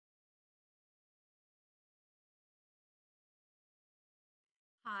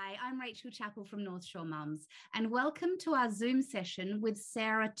Hi, I'm Rachel Chappell from North Shore Mums, and welcome to our Zoom session with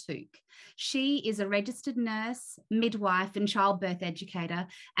Sarah Tooke. She is a registered nurse, midwife, and childbirth educator.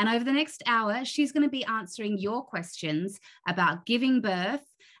 And over the next hour, she's going to be answering your questions about giving birth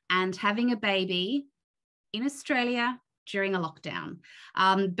and having a baby in Australia during a lockdown.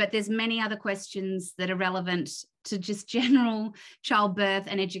 But there's many other questions that are relevant to just general childbirth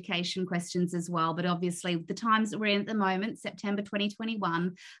and education questions as well. But obviously, the times that we're in at the moment, September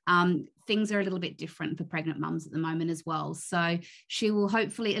 2021, things are a little bit different for pregnant mums at the moment as well. So she will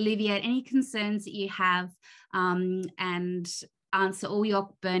hopefully alleviate any concerns that you have and answer all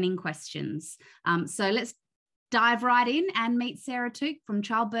your burning questions. So let's dive right in and meet Sarah Tooke from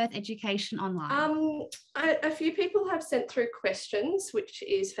Childbirth Education Online. A few people have sent through questions, which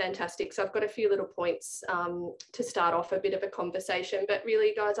is fantastic. So I've got a few little points to start off a bit of a conversation. But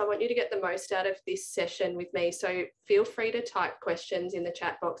really, guys, I want you to get the most out of this session with me. So feel free to type questions in the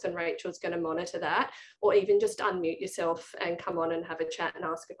chat box and Rachel's going to monitor that, or even just unmute yourself and come on and have a chat and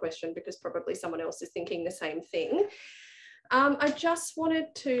ask a question, because probably someone else is thinking the same thing. I just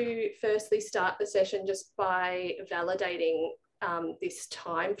wanted to firstly start the session just by validating this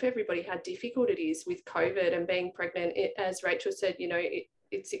time for everybody, how difficult it is with COVID and being pregnant. As Rachel said,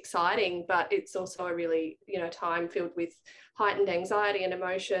 it's exciting, but it's also a really, time filled with heightened anxiety and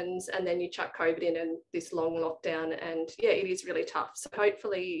emotions. And then you chuck COVID in and this long lockdown, and yeah, it is really tough. So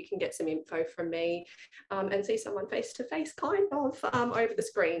hopefully you can get some info from me and see someone face to face kind of over the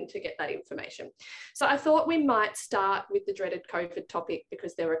screen to get that information. So I thought we might start with the dreaded COVID topic,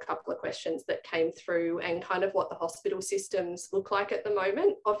 because there were a couple of questions that came through and kind of what the hospital systems look like at the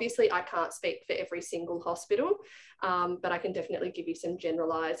moment. Obviously, I can't speak for every single hospital, but I can definitely give you some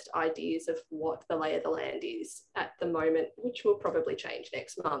generalised ideas of what the lay of the land is at the moment, which will probably change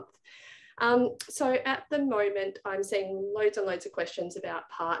next month. So at the moment, I'm seeing loads and loads of questions about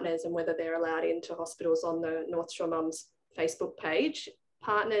partners and whether they're allowed into hospitals on the North Shore Mums Facebook page.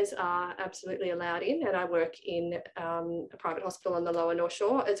 Partners are absolutely allowed in, and I work in a private hospital on the lower North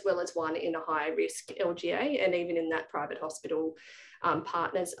Shore, as well as one in a high risk LGA, and even in that private hospital,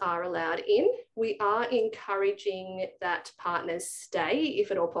 partners are allowed in. We are encouraging that partners stay,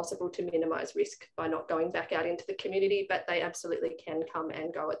 if at all possible, to minimise risk by not going back out into the community, but they absolutely can come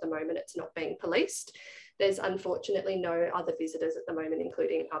and go at the moment. It's not being policed. There's unfortunately no other visitors at the moment,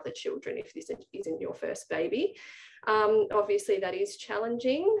 including other children, if this isn't your first baby. Obviously that is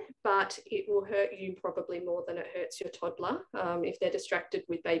challenging, but it will hurt you probably more than it hurts your toddler if they're distracted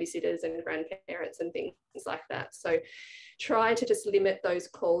with babysitters and grandparents and things like that. So try to just limit those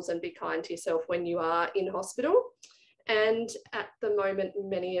calls and be kind to yourself when you are in hospital. And at the moment,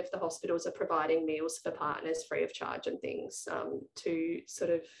 many of the hospitals are providing meals for partners free of charge and things to sort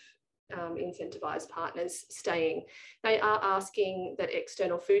of incentivise partners staying. They are asking that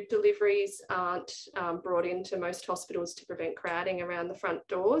external food deliveries aren't brought into most hospitals to prevent crowding around the front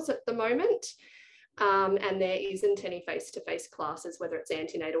doors at the moment. And there isn't any face-to-face classes, whether it's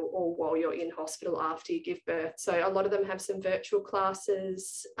antenatal or while you're in hospital after you give birth. So a lot of them have some virtual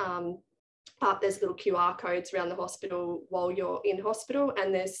classes. There's little QR codes around the hospital while you're in hospital,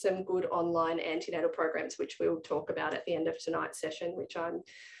 and there's some good online antenatal programs, which we'll talk about at the end of tonight's session, which I'm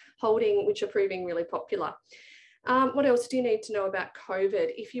holding, which are proving really popular. What else do you need to know about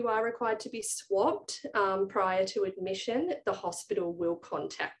COVID? If you are required to be swabbed prior to admission, the hospital will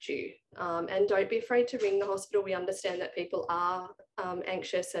contact you. And don't be afraid to ring the hospital. We understand that people are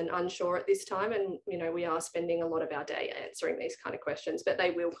anxious and unsure at this time, and we are spending a lot of our day answering these kind of questions, but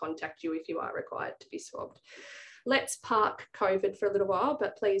they will contact you if you are required to be swabbed. Let's park COVID for a little while,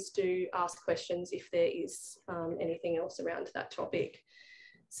 but please do ask questions if there is anything else around that topic.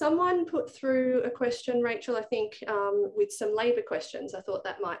 Someone put through a question, Rachel, I think, with some labour questions. I thought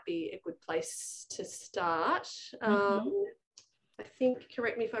that might be a good place to start. I think,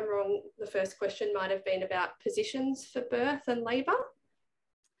 correct me if I'm wrong, the first question might have been about positions for birth and labour.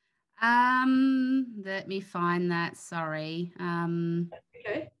 Let me find that, sorry.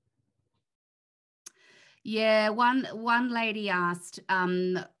 Okay. Yeah, one lady asked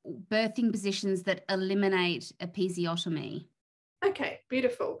birthing positions that eliminate episiotomy. Okay,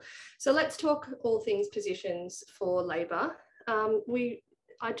 beautiful. So let's talk all things positions for labour.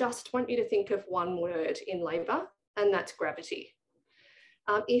 I just want you to think of one word in labour, and that's gravity.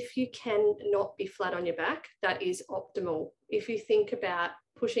 If you can not be flat on your back, that is optimal. If you think about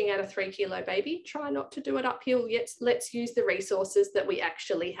pushing out a 3-kilo baby, try not to do it uphill. Yet let's use the resources that we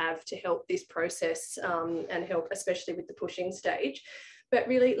actually have to help this process and help, especially with the pushing stage. But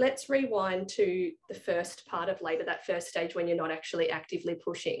really, let's rewind to the first part of labour, that first stage when you're not actually actively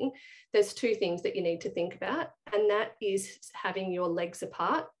pushing. There's two things that you need to think about, and that is having your legs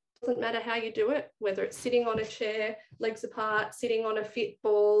apart. Doesn't matter how you do it, whether it's sitting on a chair, legs apart, sitting on a fit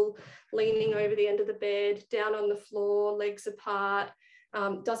ball, leaning over the end of the bed, down on the floor, legs apart.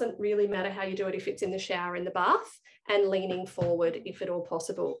 Doesn't really matter how you do it if it's in the shower, in the bath, and leaning forward if at all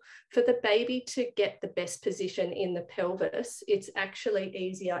possible. For the baby to get the best position in the pelvis, it's actually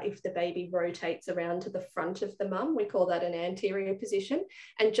easier if the baby rotates around to the front of the mum. We call that an anterior position.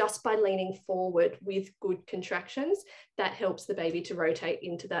 And just by leaning forward with good contractions, that helps the baby to rotate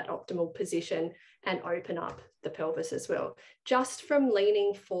into that optimal position and open up the pelvis as well. Just from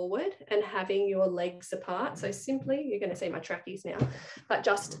leaning forward and having your legs apart. So simply, you're going to see my trackies now, but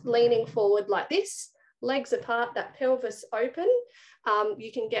just leaning forward like this, legs apart, that pelvis open,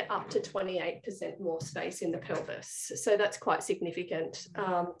 you can get up to 28% more space in the pelvis. So that's quite significant.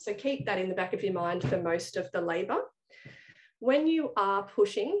 So keep that in the back of your mind for most of the labour. When you are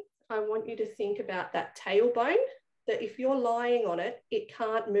pushing, I want you to think about that tailbone, that if you're lying on it, it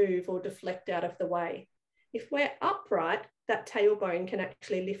can't move or deflect out of the way. If we're upright, that tailbone can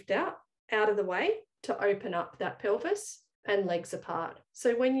actually lift out of the way to open up that pelvis, and legs apart.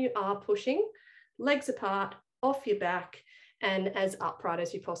 So when you are pushing, legs apart, off your back, and as upright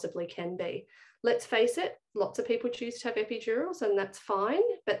as you possibly can be. Let's face it, lots of people choose to have epidurals, and that's fine,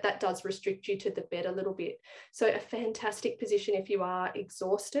 but that does restrict you to the bed a little bit. So a fantastic position if you are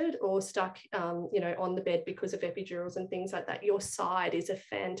exhausted or stuck, on the bed because of epidurals and things like that. Your side is a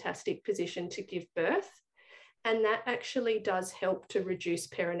fantastic position to give birth. And that actually does help to reduce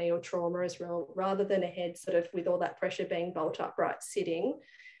perineal trauma as well, rather than a head sort of with all that pressure being bolt upright sitting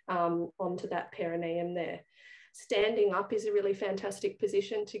onto that perineum there. Standing up is a really fantastic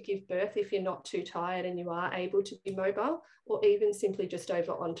position to give birth if you're not too tired and you are able to be mobile, or even simply just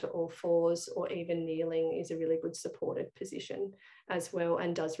over onto all fours, or even kneeling is a really good supported position as well,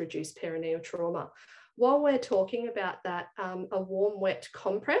 and does reduce perineal trauma. While we're talking about that, a warm, wet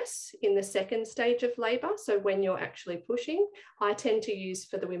compress in the second stage of labour, so when you're actually pushing, I tend to use,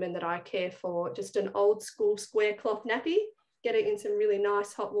 for the women that I care for, just an old school square cloth nappy, get it in some really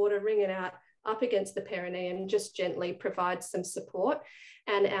nice hot water, wring it out up against the perineum, just gently provide some support.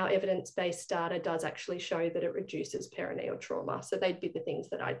 And our evidence-based data does actually show that it reduces perineal trauma. So they'd be the things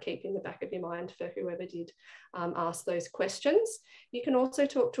that I'd keep in the back of your mind for whoever did ask those questions. You can also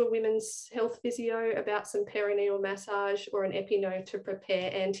talk to a women's health physio about some perineal massage or an epino to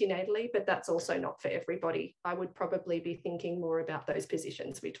prepare antenatally, but that's also not for everybody. I would probably be thinking more about those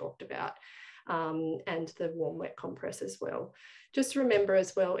positions we talked about. And the warm wet compress as well. Just remember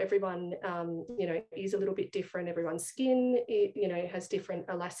as well, everyone is a little bit different. Everyone's skin has different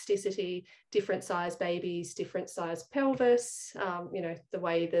elasticity, different size babies, different size pelvis, the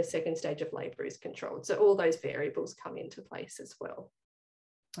way the second stage of labour is controlled. So all those variables come into place as well.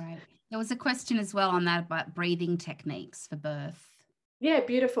 Right. There was a question as well on that about breathing techniques for birth. Yeah,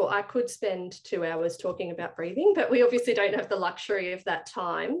 beautiful. I could spend 2 hours talking about breathing, but we obviously don't have the luxury of that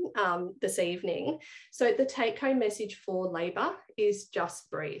time this evening. So the take-home message for labour is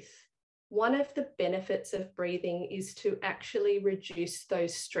just breathe. One of the benefits of breathing is to actually reduce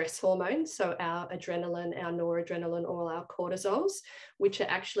those stress hormones, so our adrenaline, our noradrenaline, all our cortisols, which are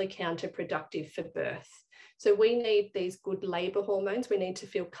actually counterproductive for birth. So we need these good labour hormones. We need to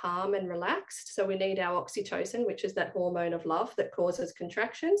feel calm and relaxed. So we need our oxytocin, which is that hormone of love that causes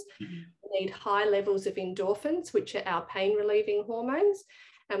contractions. We need high levels of endorphins, which are our pain relieving hormones.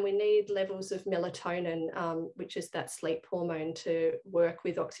 And we need levels of melatonin, which is that sleep hormone, to work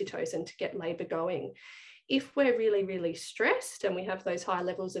with oxytocin to get labour going. If we're really, really stressed and we have those high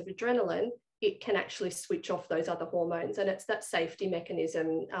levels of adrenaline, it can actually switch off those other hormones. And it's that safety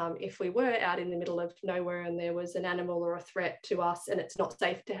mechanism. If we were out in the middle of nowhere and there was an animal or a threat to us and it's not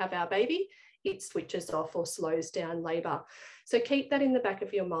safe to have our baby, it switches off or slows down labour. So keep that in the back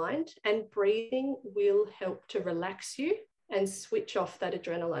of your mind, and breathing will help to relax you and switch off that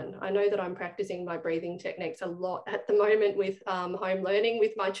adrenaline. I know that I'm practicing my breathing techniques a lot at the moment with home learning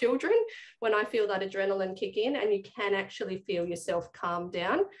with my children, when I feel that adrenaline kick in, and you can actually feel yourself calm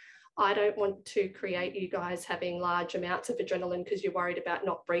down. I don't want to create you guys having large amounts of adrenaline because you're worried about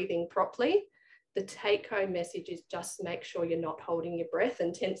not breathing properly. The take-home message is just make sure you're not holding your breath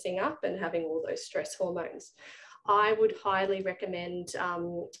and tensing up and having all those stress hormones. I would highly recommend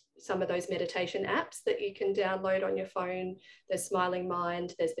some of those meditation apps that you can download on your phone. There's Smiling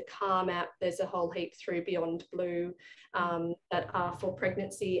Mind, there's the Calm app, there's a whole heap through Beyond Blue that are for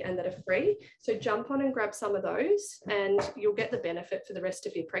pregnancy and that are free. So jump on and grab some of those and you'll get the benefit for the rest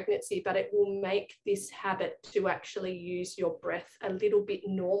of your pregnancy, but it will make this habit to actually use your breath a little bit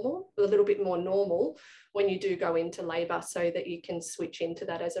more normal when you do go into labour, so that you can switch into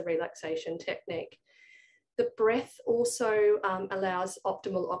that as a relaxation technique. The breath also allows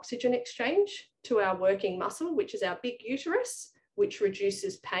optimal oxygen exchange to our working muscle, which is our big uterus, which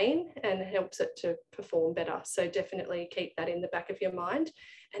reduces pain and helps it to perform better. So definitely keep that in the back of your mind.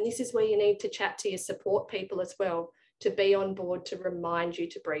 And this is where you need to chat to your support people as well, to be on board, to remind you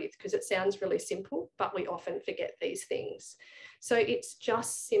to breathe, because it sounds really simple, but we often forget these things. So it's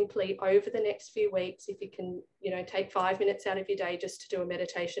just simply over the next few weeks, if you can, take 5 minutes out of your day just to do a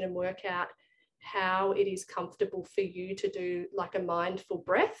meditation and work out how it is comfortable for you to do like a mindful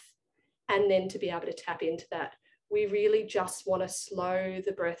breath, and then to be able to tap into that. We really just want to slow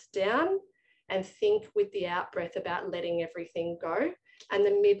the breath down and think with the out breath about letting everything go. And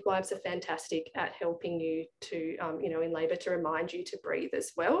the midwives are fantastic at helping you to, in labour, to remind you to breathe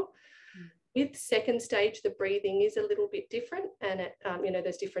as well. With second stage, the breathing is a little bit different, and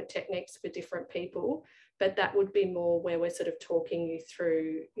there's different techniques for different people, but that would be more where we're sort of talking you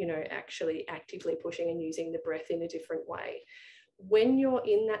through, actually actively pushing and using the breath in a different way. When you're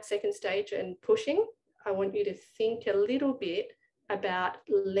in that second stage and pushing, I want you to think a little bit about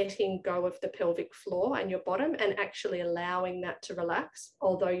letting go of the pelvic floor and your bottom and actually allowing that to relax,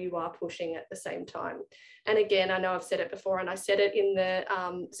 although you are pushing at the same time. And again, I know I've said it before, and I said it in the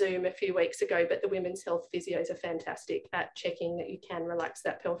Zoom a few weeks ago, but the women's health physios are fantastic at checking that you can relax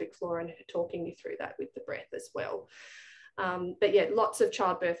that pelvic floor and talking you through that with the breath as well. But yeah, lots of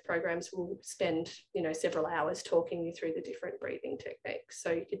childbirth programs will spend, several hours talking you through the different breathing techniques.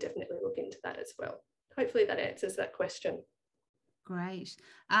 So you could definitely look into that as well. Hopefully that answers that question. Great.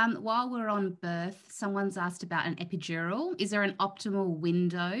 While we're on birth, someone's asked about an epidural. Is there an optimal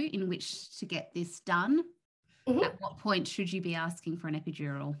window in which to get this done? Mm-hmm. At what point should you be asking for an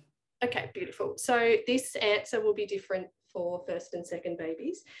epidural? Okay, beautiful. So this answer will be different for first and second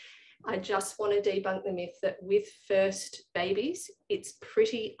babies. I just want to debunk the myth that with first babies, it's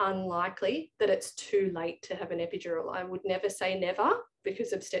pretty unlikely that it's too late to have an epidural. I would never say never,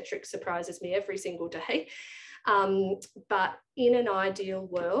 because obstetrics surprises me every single day. But in an ideal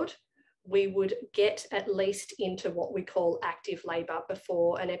world, we would get at least into what we call active labour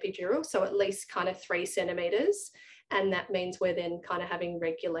before an epidural. So at least kind of 3 centimetres. And that means we're then kind of having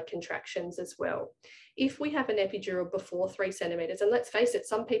regular contractions as well. If we have an epidural before 3 centimetres, and let's face it,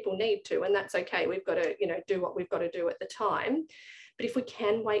 some people need to, and that's okay. We've got to, do what we've got to do at the time. But if we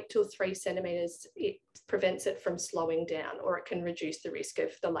can wait till 3 centimetres, it prevents it from slowing down, or it can reduce the risk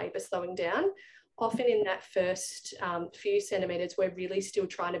of the labour slowing down. Often in that first few centimetres, we're really still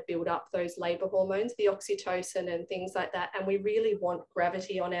trying to build up those labour hormones, the oxytocin and things like that. And we really want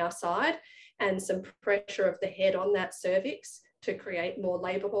gravity on our side and some pressure of the head on that cervix to create more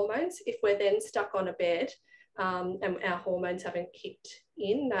labour hormones. If we're then stuck on a bed and our hormones haven't kicked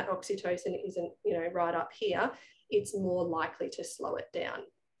in, that oxytocin isn't, right up here, it's more likely to slow it down.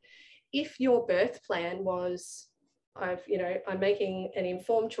 If your birth plan was, I'm making an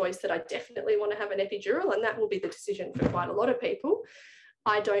informed choice that I definitely want to have an epidural, and that will be the decision for quite a lot of people,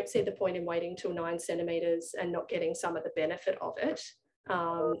 I don't see the point in waiting till 9 centimetres and not getting some of the benefit of it,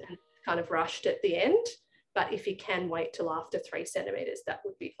 and kind of rushed at the end. But if you can wait till after 3 centimetres, that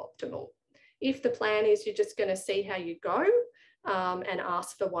would be optimal. If the plan is you're just going to see how you go and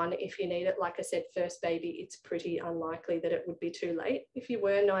ask for one if you need it, like I said, first baby, it's pretty unlikely that it would be too late. If you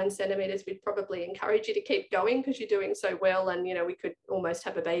were 9 centimetres, we'd probably encourage you to keep going because you're doing so well, and we could almost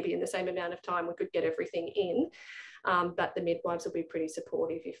have a baby in the same amount of time. We could get everything in, but the midwives will be pretty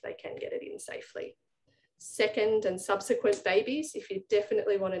supportive if they can get it in safely. Second and subsequent babies, if you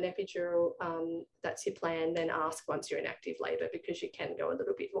definitely want an epidural, that's your plan, then ask once you're in active labour, because you can go a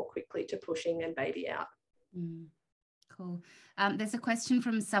little bit more quickly to pushing and baby out. Cool. There's a question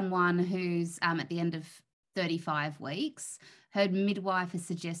from someone who's at the end of 35 weeks. Her midwife has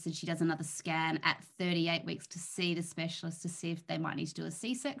suggested she does another scan at 38 weeks to see the specialist to see if they might need to do a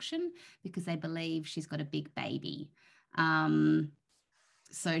C-section because they believe she's got a big baby.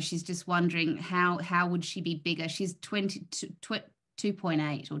 So she's just wondering how would she be bigger? She's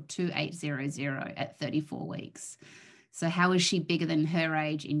 2.8 or 2800 at 34 weeks. So how is she bigger than her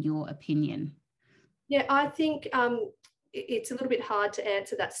age in your opinion? Yeah, I think it's a little bit hard to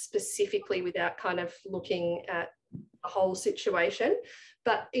answer that specifically without kind of looking at the whole situation.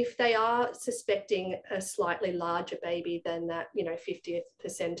 But if they are suspecting a slightly larger baby than that, 50th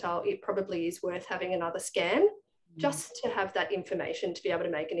percentile, it probably is worth having another scan just to have that information to be able to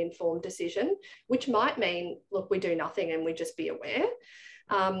make an informed decision, which might mean, look, we do nothing and we just be aware.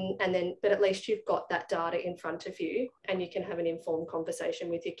 But at least you've got that data in front of you and you can have an informed conversation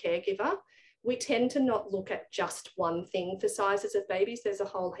with your caregiver. We tend to not look at just one thing for sizes of babies. There's a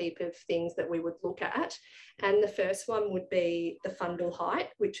whole heap of things that we would look at. And the first one would be the fundal height,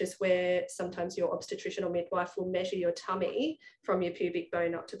 which is where sometimes your obstetrician or midwife will measure your tummy from your pubic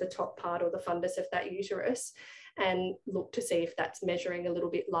bone up to the top part or the fundus of that uterus and look to see if that's measuring a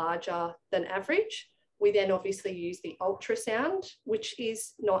little bit larger than average. We then obviously use the ultrasound, which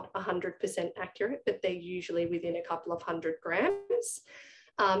is not 100% accurate, but they're usually within a couple of 100 grams.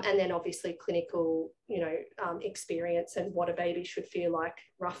 And then obviously clinical, experience and what a baby should feel like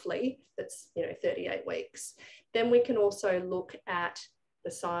roughly, that's, 38 weeks. Then we can also look at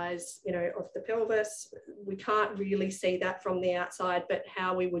the size, of the pelvis. We can't really see that from the outside, but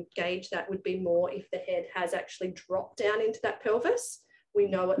how we would gauge that would be more if the head has actually dropped down into that pelvis. We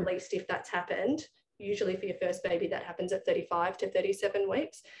know at least if that's happened. Usually for your first baby, that happens at 35 to 37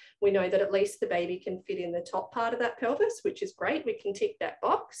 weeks. We know that at least the baby can fit in the top part of that pelvis, which is great. We can tick that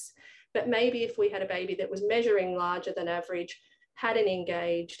box. But maybe if we had a baby that was measuring larger than average, hadn't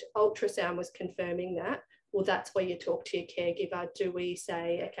engaged, ultrasound was confirming that, well, that's where you talk to your caregiver. Do we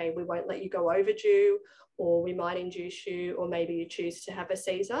say, okay, we won't let you go overdue, or we might induce you, or maybe you choose to have a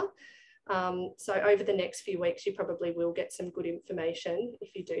Caesar? So over the next few weeks, you probably will get some good information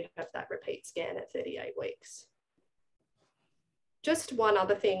if you do have that repeat scan at 38 weeks. Just one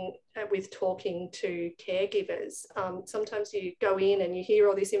other thing with talking to caregivers, sometimes you go in and you hear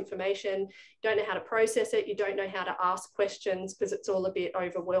all this information, you don't know how to process it, you don't know how to ask questions because it's all a bit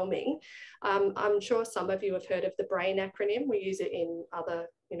overwhelming. I'm sure some of you have heard of the BRAIN acronym. We use it in other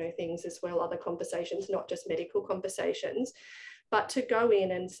things as well, other conversations, not just medical conversations. But to go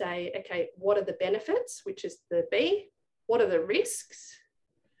in and say, okay, what are the benefits, which is the B, what are the risks?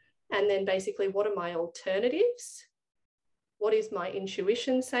 And then basically, what are my alternatives? What is my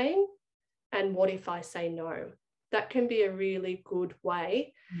intuition saying? And what if I say no? That can be a really good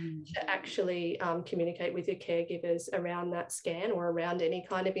way to actually communicate with your caregivers around that scan or around any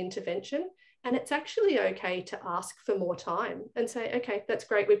kind of intervention. And it's actually okay to ask for more time and say, okay, that's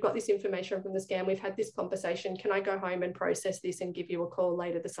great. We've got this information from the scan. We've had this conversation. Can I go home and process this and give you a call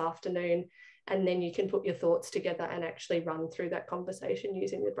later this afternoon? And then you can put your thoughts together and actually run through that conversation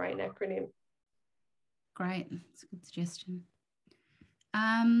using the BRAIN acronym. Great. That's a good suggestion.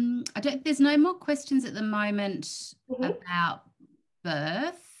 There's no more questions at the moment about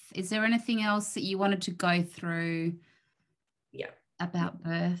birth. Is there anything else that you wanted to go through about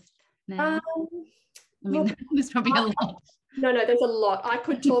birth now? There's probably a lot. No, there's a lot. I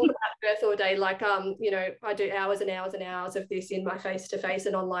could talk about birth all day. Like, I do hours and hours and hours of this in my face-to-face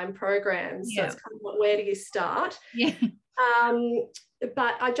and online programs. So it's kind of like, where do you start? Yeah.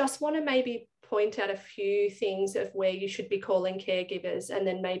 But I just want to maybe point out a few things of where you should be calling caregivers and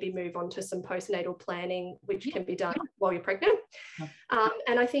then maybe move on to some postnatal planning, which can be done while you're pregnant.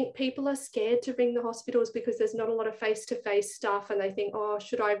 And I think people are scared to ring the hospitals because there's not a lot of face-to-face stuff and they think, oh,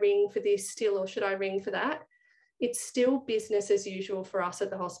 should I ring for this still or should I ring for that? It's still business as usual for us at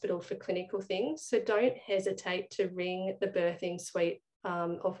the hospital for clinical things. So don't hesitate to ring the birthing suite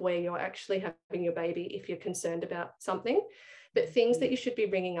of where you're actually having your baby if you're concerned about something. But things that you should be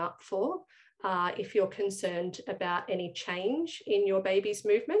ringing up for, if you're concerned about any change in your baby's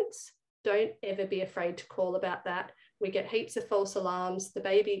movements, don't ever be afraid to call about that. We get heaps of false alarms. The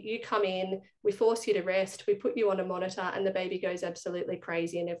baby, you come in, we force you to rest, we put you on a monitor and the baby goes absolutely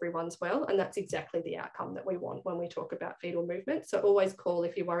crazy and everyone's well. And that's exactly the outcome that we want when we talk about fetal movement. So always call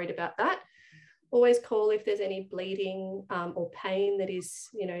if you're worried about that. Always call if there's any bleeding or pain that is,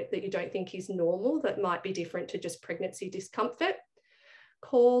 that you don't think is normal, that might be different to just pregnancy discomfort.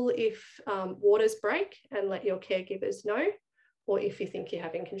 Call if waters break and let your caregivers know. Or if you think you're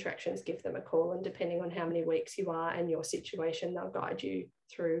having contractions, give them a call. And depending on how many weeks you are and your situation, they'll guide you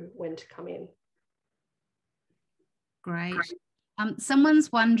through when to come in. Great.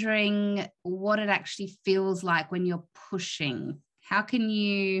 Someone's wondering what it actually feels like when you're pushing. How can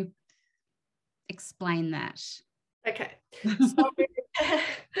you explain that? Okay. So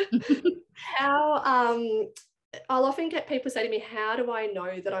I'll often get people say to me, how do I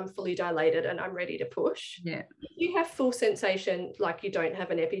know that I'm fully dilated and I'm ready to push? Yeah. If you have full sensation, like you don't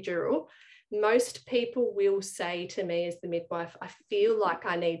have an epidural, most people will say to me as the midwife, I feel like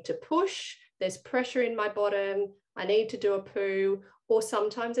I need to push, there's pressure in my bottom, I need to do a poo, or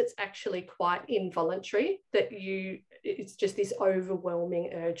sometimes it's actually quite involuntary, that it's just this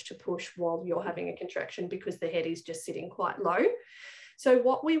overwhelming urge to push while you're having a contraction because the head is just sitting quite low. So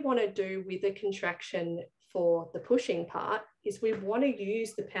what we want to do with a contraction for the pushing part is we want to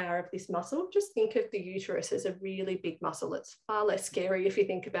use the power of this muscle. Just think of the uterus as a really big muscle. It's far less scary if you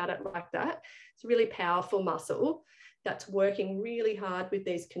think about it like that. It's a really powerful muscle that's working really hard with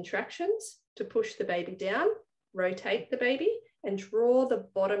these contractions to push the baby down, rotate the baby, and draw the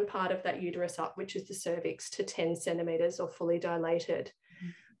bottom part of that uterus up, which is the cervix, to 10 centimeters or fully dilated.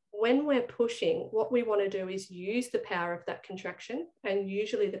 When we're pushing, what we want to do is use the power of that contraction, and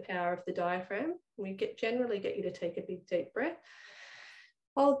usually the power of the diaphragm. We generally get you to take a big deep breath,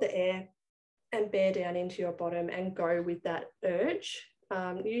 hold the air, and bear down into your bottom and go with that urge.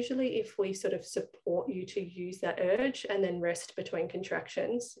 Usually if we sort of support you to use that urge and then rest between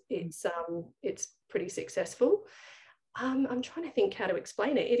contractions, it's pretty successful. I'm trying to think how to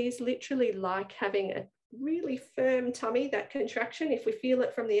explain it. It is literally like having a really firm tummy, that contraction. If we feel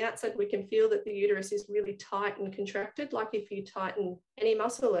it from the outside, we can feel that the uterus is really tight and contracted. Like if you tighten any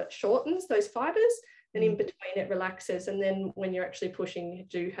muscle, it shortens those fibers, and in between it relaxes. And then when you're actually pushing, you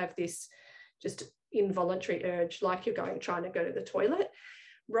do have this just involuntary urge, like you're trying to go to the toilet.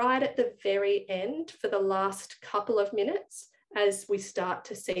 Right at the very end, for the last couple of minutes, as we start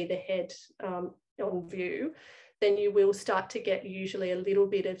to see the head on view, then you will start to get usually a little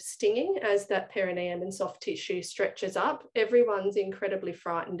bit of stinging as that perineum and soft tissue stretches up. Everyone's incredibly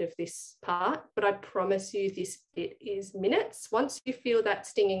frightened of this part, but I promise you this bit is minutes. Once you feel that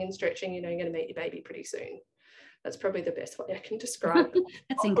stinging and stretching, you know you're going to meet your baby pretty soon. That's probably the best way I can describe it.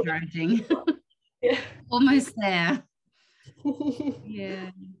 That's encouraging. Yeah. Almost there. Yeah.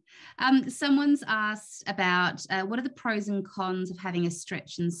 Someone's asked about what are the pros and cons of having a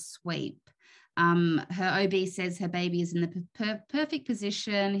stretch and sweep? Her OB says her baby is in the perfect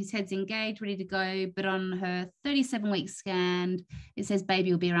position. His head's engaged, ready to go. But on her 37-week scan, it says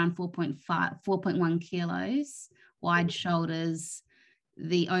baby will be around 4.1 kilos, wide shoulders.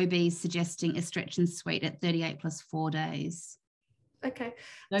 The OB is suggesting a stretch and sweep at 38 plus 4 days. Okay.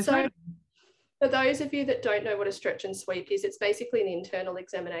 So for those of you that don't know what a stretch and sweep is, it's basically an internal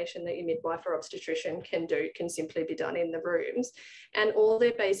examination that your midwife or obstetrician can do, can simply be done in the rooms. And all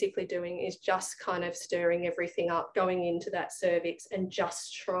they're basically doing is just kind of stirring everything up, going into that cervix and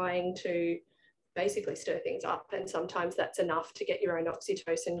just trying to basically stir things up. And sometimes that's enough to get your own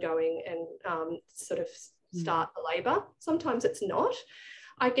oxytocin going and sort of start the labour. Sometimes it's not.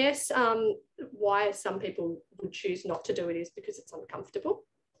 I guess why some people would choose not to do it is because it's uncomfortable.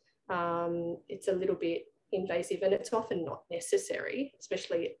 It's a little bit invasive and it's often not necessary,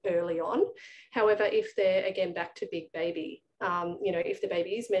 especially early on. However, if they're, again, back to big baby, if the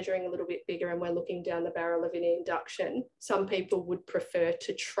baby is measuring a little bit bigger and we're looking down the barrel of an induction, some people would prefer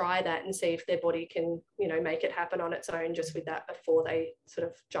to try that and see if their body can, make it happen on its own just with that before they sort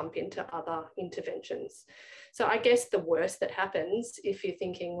of jump into other interventions. So I guess the worst that happens if you're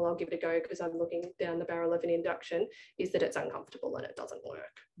thinking, well, I'll give it a go because I'm looking down the barrel of an induction, is that it's uncomfortable and it doesn't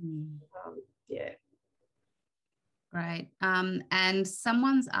work. Yeah. Great. And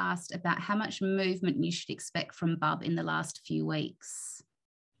someone's asked about how much movement you should expect from bub in the last few weeks.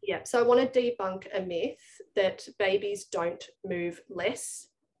 Yeah, so I want to debunk a myth that babies don't move less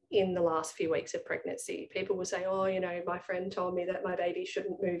in the last few weeks of pregnancy. People will say, oh, my friend told me that my baby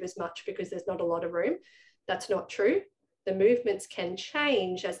shouldn't move as much because there's not a lot of room. That's not true. The movements can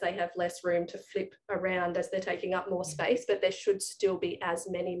change as they have less room to flip around as they're taking up more space, but there should still be as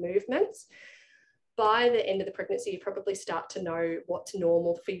many movements. By the end of the pregnancy, you probably start to know what's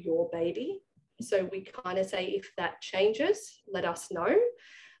normal for your baby. So we kind of say, if that changes, let us know.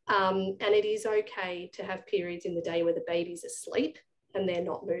 And it is okay to have periods in the day where the baby's asleep and they're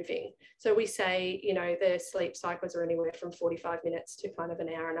not moving. So we say, their sleep cycles are anywhere from 45 minutes to kind of an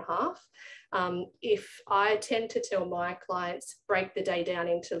hour and a half. If I tend to tell my clients, break the day down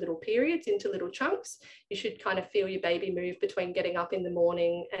into little periods, into little chunks, you should kind of feel your baby move between getting up in the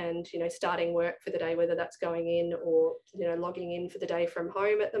morning and, starting work for the day, whether that's going in or, logging in for the day from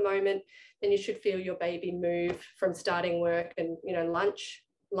home at the moment. Then you should feel your baby move from starting work and,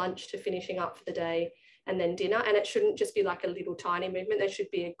 lunch to finishing up for the day, and then dinner. And it shouldn't just be like a little tiny movement. There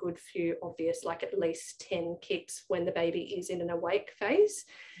should be a good few obvious, like at least 10 kicks when the baby is in an awake phase.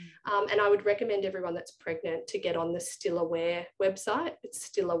 And I would recommend everyone that's pregnant to get on the Still Aware website. It's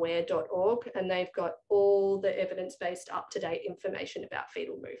stillaware.org, and they've got all the evidence-based up-to-date information about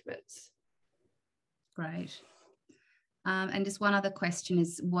fetal movements. Great. And just one other question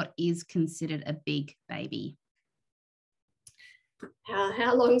is, what is considered a big baby?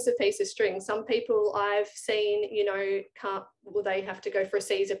 How long's a piece of string? Some people I've seen, they have to go for a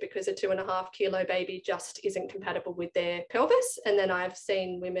Caesar because a 2.5 kilo baby just isn't compatible with their pelvis. And then I've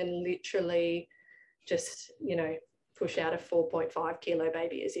seen women literally just, push out a 4.5 kilo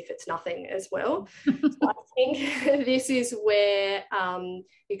baby as if it's nothing as well. So I think this is where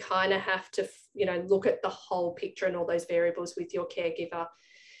you kind of have to, look at the whole picture and all those variables with your caregiver.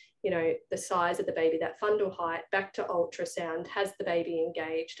 The size of the baby, that fundal height, back to ultrasound, has the baby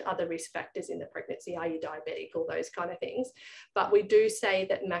engaged, other risk factors in the pregnancy, are you diabetic, all those kind of things. But we do say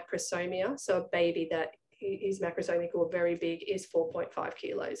that macrosomia, so a baby that is macrosomic or very big, is 4.5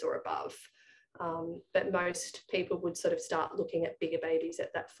 kilos or above. But most people would sort of start looking at bigger babies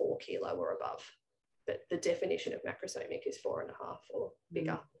at that 4 kilo or above. But the definition of macrosomic is 4.5 or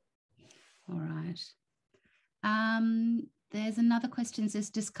bigger. All right. There's another question that's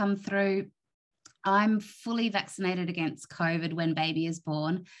just come through. I'm fully vaccinated against COVID when baby is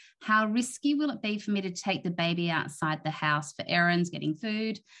born. How risky will it be for me to take the baby outside the house for errands, getting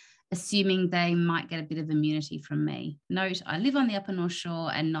food, assuming they might get a bit of immunity from me? Note, I live on the Upper North Shore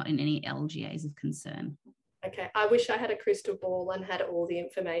and not in any LGAs of concern. Okay, I wish I had a crystal ball and had all the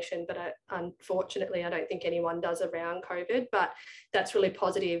information, but unfortunately, I don't think anyone does around COVID, but that's really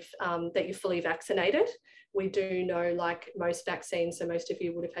positive that you're fully vaccinated. We do know, like most vaccines, so most of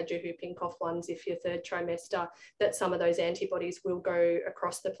you would have had your whooping cough ones if you're third trimester, that some of those antibodies will go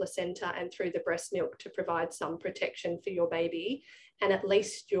across the placenta and through the breast milk to provide some protection for your baby, and at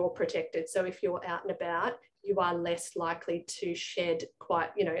least you're protected. So if you're out and about, you are less likely to shed quite,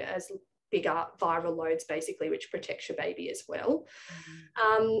 as bigger viral loads, basically, which protects your baby as well.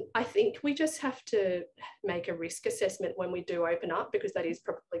 I think we just have to make a risk assessment when we do open up, because that is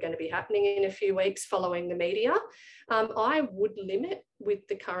probably going to be happening in a few weeks following the media. I would limit, with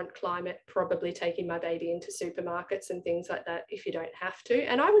the current climate, probably taking my baby into supermarkets and things like that if you don't have to.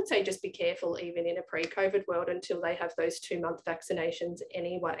 And I would say just be careful even in a pre-COVID world until they have those 2-month vaccinations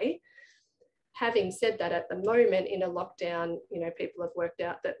anyway. Having said that, at the moment in a lockdown, people have worked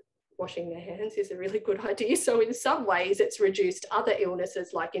out that washing their hands is a really good idea. So in some ways it's reduced other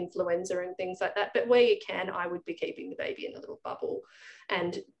illnesses like influenza and things like that. But where you can, I would be keeping the baby in a little bubble.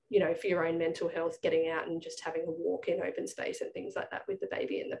 And, for your own mental health, getting out and just having a walk in open space and things like that with the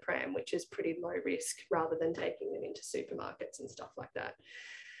baby in the pram, which is pretty low risk, rather than taking them into supermarkets and stuff like that.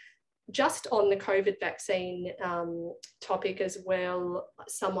 Just on the COVID vaccine topic as well,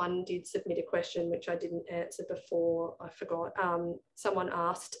 someone did submit a question which I didn't answer before, I forgot. Someone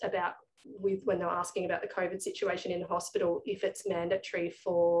asked about, when they were asking about the COVID situation in hospital, if it's mandatory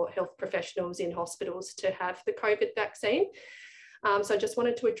for health professionals in hospitals to have the COVID vaccine. So I just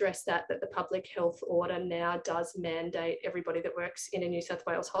wanted to address that the public health order now does mandate everybody that works in a New South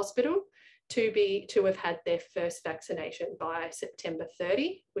Wales hospital to have had their first vaccination by September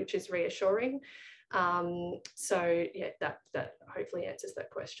 30, which is reassuring. So yeah, that hopefully answers that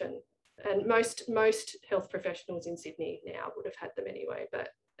question. And most health professionals in Sydney now would have had them anyway.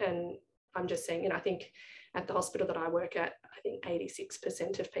 And I'm just saying, I think at the hospital that I work at, I think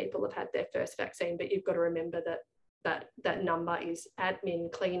 86% of people have had their first vaccine. But you've got to remember that number is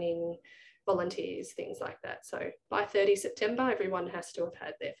admin, cleaning, volunteers, things like that. So by 30 September, everyone has to have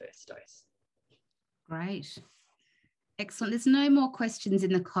had their first dose. Great. Excellent. There's no more questions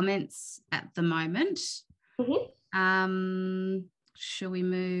in the comments at the moment. Shall we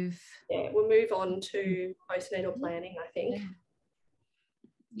move? Yeah, we'll move on to postnatal planning, I think.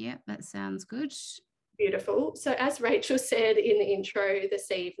 Yeah, that sounds good. Beautiful. So as Rachel said in the intro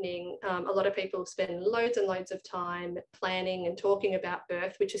this evening, a lot of people spend loads and loads of time planning and talking about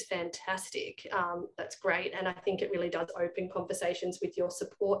birth, which is fantastic. That's great. And I think it really does open conversations with your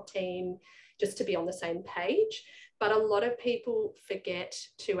support team just to be on the same page. But a lot of people forget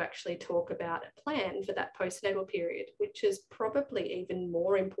to actually talk about a plan for that postnatal period, which is probably even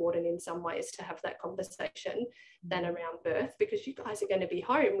more important in some ways to have that conversation than around birth, because you guys are going to be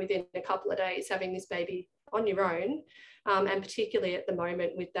home within a couple of days having this baby on your own. And particularly at the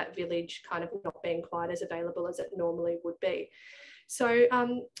moment with that village kind of not being quite as available as it normally would be. So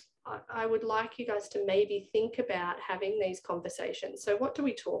I would like you guys to maybe think about having these conversations. So what do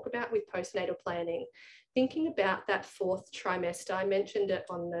we talk about with postnatal planning? Thinking about that 4th trimester. I mentioned it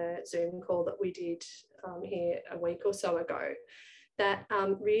on the Zoom call that we did here a week or so ago, that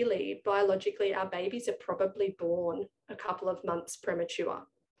really biologically our babies are probably born a couple of months premature.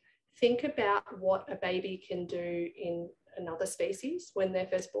 Think about what a baby can do in another species when they're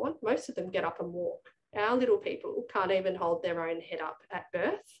first born. Most of them get up and walk. Our little people can't even hold their own head up at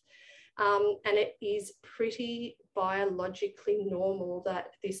birth. And it is pretty biologically normal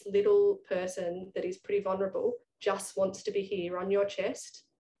that this little person that is pretty vulnerable just wants to be here on your chest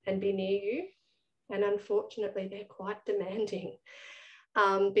and be near you. And unfortunately, they're quite demanding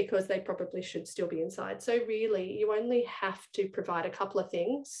because they probably should still be inside. So really, you only have to provide a couple of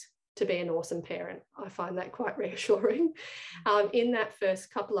things to be an awesome parent. I find that quite reassuring. In that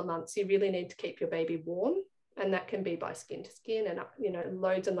first couple of months, you really need to keep your baby warm. And that can be by skin to skin and, you know,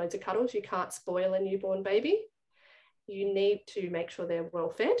 loads and loads of cuddles. You can't spoil a newborn baby. You need to make sure they're well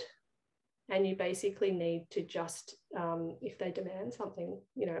fed. And you basically need to just, if they demand something,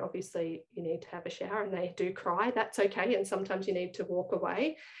 you know, obviously you need to have a shower and they do cry, that's okay. And sometimes you need to walk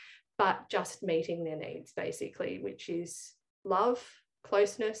away, but just meeting their needs basically, which is love,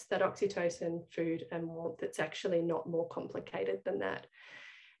 closeness, that oxytocin, food and warmth. It's actually not more complicated than that.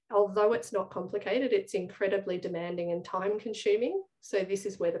 Although it's not complicated, it's incredibly demanding and time consuming. So this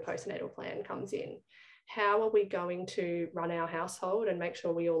is where the postnatal plan comes in. How are we going to run our household and make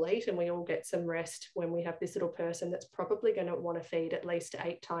sure we all eat and we all get some rest when we have this little person that's probably going to want to feed at least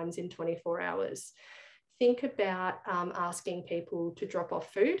 8 times in 24 hours? Think about asking people to drop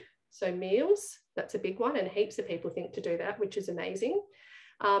off food. So meals, that's a big one, and heaps of people think to do that, which is amazing.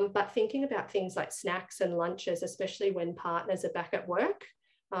 But thinking about things like snacks and lunches, especially when partners are back at work.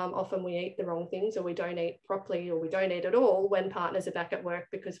 Often we eat the wrong things, or we don't eat properly, or we don't eat at all when partners are back at work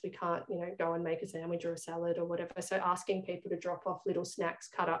because we can't, you know, go and make a sandwich or a salad or whatever. So asking people to drop off little snacks,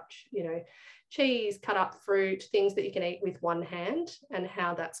 cut up, you know, cheese, cut up fruit, things that you can eat with one hand, and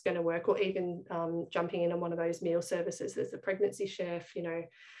how that's going to work. Or even jumping in on one of those meal services. There's the pregnancy chef, you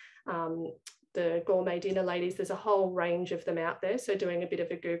know, the gourmet dinner ladies. There's a whole range of them out there. So doing a bit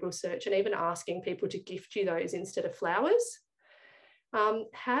of a Google search and even asking people to gift you those instead of flowers.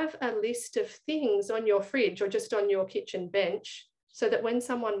 Have a list of things on your fridge or just on your kitchen bench so that when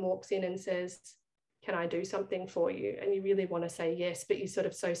someone walks in and says, can I do something for you? And you really want to say yes, but you're sort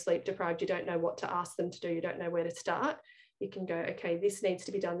of so sleep deprived, you don't know what to ask them to do. You don't know where to start. You can go, okay, this needs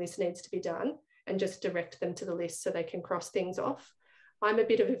to be done. This needs to be done. And just direct them to the list so they can cross things off. I'm a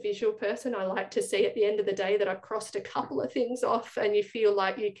bit of a visual person. I like to see at the end of the day that I've crossed a couple of things off, and you feel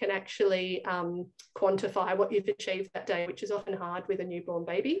like you can actually quantify what you've achieved that day, which is often hard with a newborn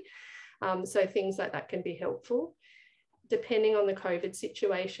baby. So things like that can be helpful. Depending on the COVID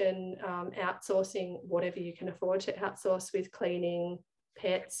situation, outsourcing whatever you can afford to outsource with cleaning,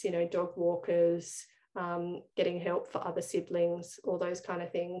 pets, you know, dog walkers, getting help for other siblings, all those kind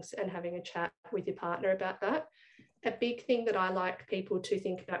of things, and having a chat with your partner about that. A big thing that I like people to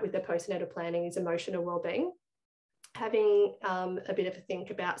think about with their postnatal planning is emotional well-being. Having a bit of a think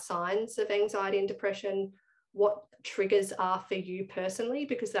about signs of anxiety and depression, what triggers are for you personally,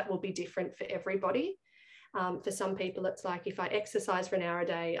 because that will be different for everybody. For some people, it's like, if I exercise for an hour a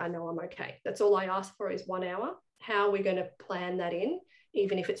day, I know I'm okay. That's all I ask for is 1 hour. How are we going to plan that in?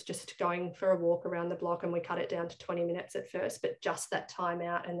 Even if it's just going for a walk around the block and we cut it down to 20 minutes at first, but just that time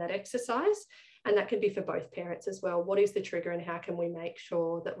out and that exercise. And that can be for both parents as well. What is the trigger and how can we make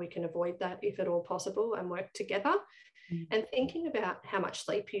sure that we can avoid that if at all possible and work together? And thinking about how much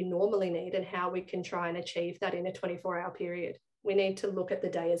sleep you normally need and how we can try and achieve that in a 24-hour period. We need to look at the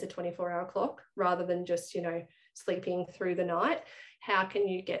day as a 24-hour clock rather than just, you know, sleeping through the night. How can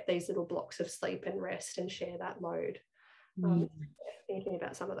you get these little blocks of sleep and rest and share that load? Thinking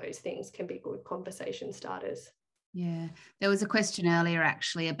about some of those things can be good conversation starters. Yeah, there was a question earlier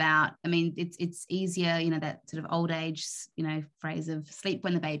actually about, I mean, it's easier, you know, that sort of old age, you know, phrase of sleep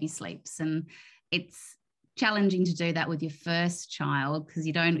when the baby sleeps. And it's challenging to do that with your first child because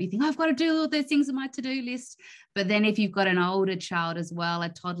you think, oh, I've got to do all those things on my to-do list. But then if you've got an older child as well, a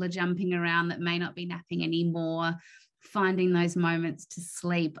toddler jumping around that may not be napping anymore, finding those moments to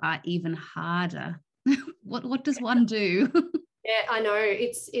sleep are even harder. What does one do? Yeah, I know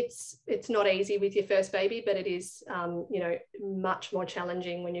it's not easy with your first baby, but it is, you know, much more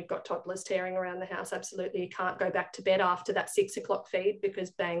challenging when you've got toddlers tearing around the house. Absolutely. You can't go back to bed after that 6 o'clock feed because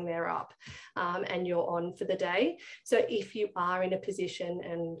bang, they're up and you're on for the day. So if you are in a position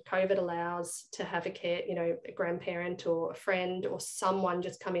and COVID allows to have a grandparent or a friend or someone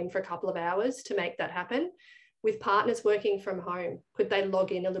just come in for a couple of hours to make that happen. With partners working from home, could they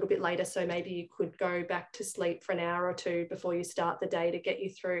log in a little bit later? So maybe you could go back to sleep for an hour or two before you start the day to get you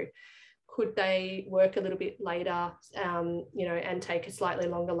through. Could they work a little bit later, and take a slightly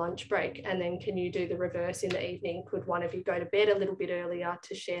longer lunch break? And then can you do the reverse in the evening? Could one of you go to bed a little bit earlier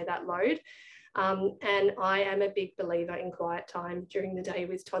to share that load? And I am a big believer in quiet time during the day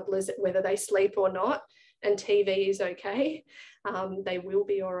with toddlers, whether they sleep or not. And TV is okay. They will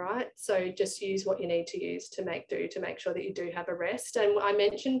be all right. So just use what you need to use to make sure that you do have a rest. And I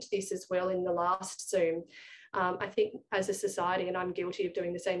mentioned this as well in the last Zoom. I think as a society, and I'm guilty of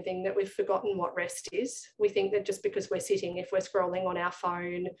doing the same thing, that we've forgotten what rest is. We think that just because we're sitting, if we're scrolling on our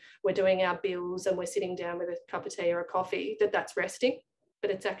phone, we're doing our bills and we're sitting down with a cup of tea or a coffee, that's resting,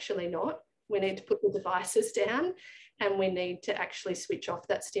 but it's actually not. We need to put the devices down and we need to actually switch off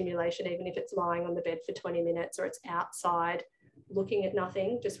that stimulation, even if it's lying on the bed for 20 minutes or it's outside looking at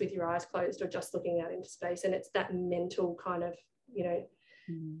nothing, just with your eyes closed or just looking out into space. And it's that mental kind of,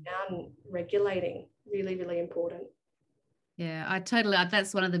 down regulating, really, really important. Yeah, I totally,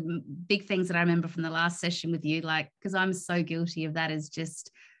 that's one of the big things that I remember from the last session with you, like, because I'm so guilty of that, is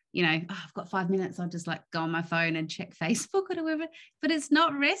just, I've got 5 minutes, I'll just like go on my phone and check Facebook or whatever, but it's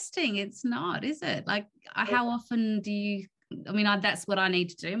not resting. It's not, is it? Like, how often do you, that's what I need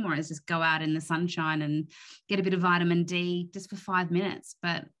to do more, is just go out in the sunshine and get a bit of vitamin D just for 5 minutes.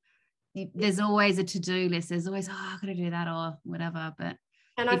 But there's always a to-do list. There's always, I've got to do that or whatever.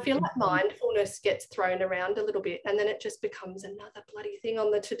 And I feel like mindfulness gets thrown around a little bit, and then it just becomes another bloody thing on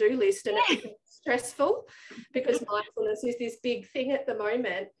the to-do list, and it becomes stressful, because mindfulness is this big thing at the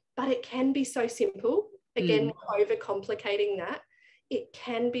moment, but it can be so simple. Again, overcomplicating that. It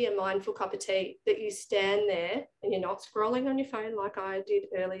can be a mindful cup of tea that you stand there and you're not scrolling on your phone like I did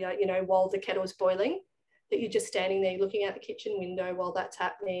earlier, while the kettle's boiling, that you're just standing there looking out the kitchen window while that's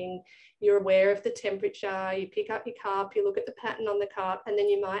happening. You're aware of the temperature, you pick up your cup, you look at the pattern on the cup, and then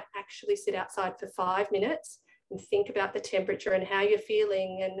you might actually sit outside for 5 minutes and think about the temperature and how you're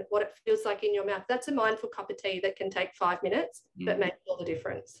feeling and what it feels like in your mouth. That's a mindful cup of tea that can take 5 minutes, but makes all the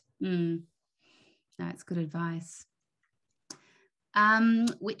difference. That's good advice.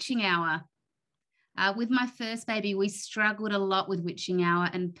 Witching hour. With my first baby, we struggled a lot with witching hour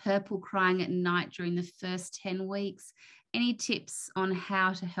and purple crying at night during the first 10 weeks. Any tips on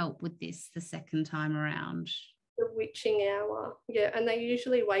how to help with this the second time around? The witching hour, yeah, and they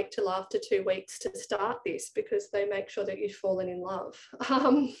usually wait till after 2 weeks to start this, because they make sure that you've fallen in love.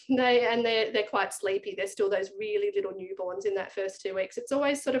 They're quite sleepy. They're still those really little newborns in that first 2 weeks. It's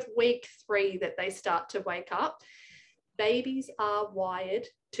always sort of week 3 that they start to wake up. Babies are wired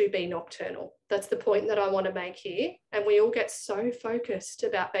to be nocturnal. That's the point that I want to make here. And we all get so focused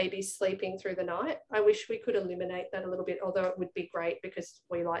about babies sleeping through the night. I wish we could eliminate that a little bit, although it would be great because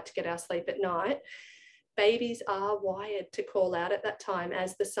we like to get our sleep at night. Babies are wired to call out at that time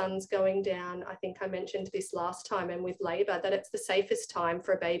as the sun's going down. I think I mentioned this last time, and with labour, that it's the safest time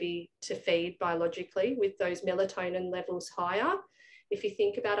for a baby to feed biologically, with those melatonin levels higher. If you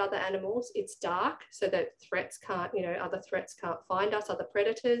think about other animals, it's dark so that other threats can't find us, other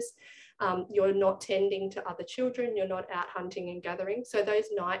predators. You're not tending to other children. You're not out hunting and gathering. So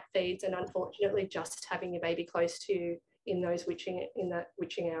those night feeds, and unfortunately just having your baby close to you in that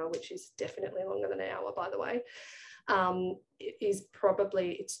witching hour, which is definitely longer than an hour, by the way,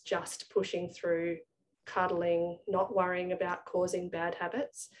 it's just pushing through, cuddling, not worrying about causing bad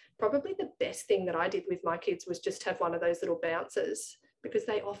habits. Probably the best thing that I did with my kids was just have one of those little bouncers, because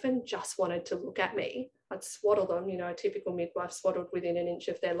they often just wanted to look at me. I'd swaddle them, a typical midwife swaddled within an inch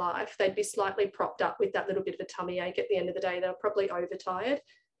of their life. They'd be slightly propped up with that little bit of a tummy ache at the end of the day. They were probably overtired,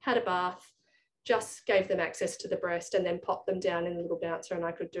 had a bath, just gave them access to the breast, and then popped them down in a little bouncer, and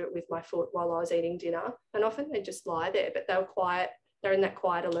I could do it with my foot while I was eating dinner. And often they just lie there, but they were quiet. They're in that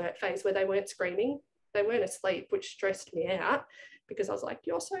quiet alert phase where they weren't screaming. They weren't asleep, which stressed me out, because I was like,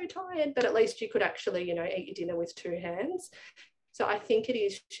 you're so tired, but at least you could actually, eat your dinner with 2 hands. So I think it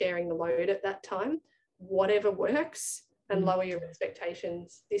is sharing the load at that time, whatever works, and lower your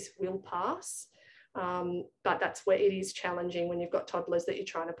expectations. This will pass. But that's where it is challenging when you've got toddlers that you're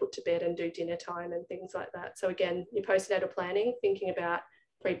trying to put to bed and do dinner time and things like that. So again, your postnatal planning, thinking about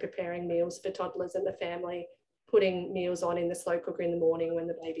pre-preparing meals for toddlers and the family, putting meals on in the slow cooker in the morning when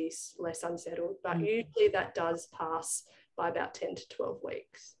the baby's less unsettled. But usually that does pass by about 10 to 12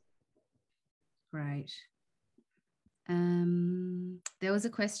 weeks. Great. There was a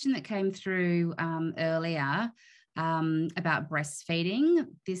question that came through earlier about breastfeeding.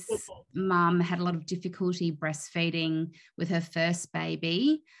 This mum had a lot of difficulty breastfeeding with her first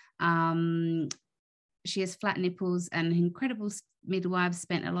baby. She has flat nipples, and incredible midwives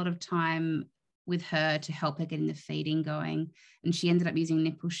spent a lot of time with her to help her getting the feeding going. And she ended up using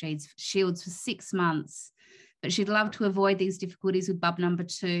nipple shields for 6 months. But she'd love to avoid these difficulties with bub number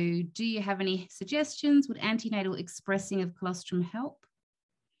 2. Do you have any suggestions? Would antenatal expressing of colostrum help?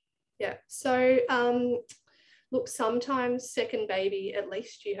 Yeah, so Look, sometimes second baby, at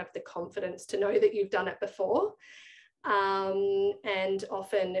least you have the confidence to know that you've done it before. And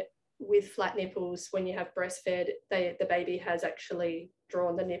often with flat nipples, when you have breastfed, the baby has actually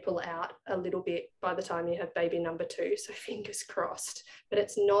drawn the nipple out a little bit by the time you have baby number 2. So fingers crossed. But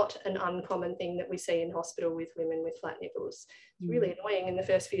it's not an uncommon thing that we see in hospital with women with flat nipples. It's really annoying in the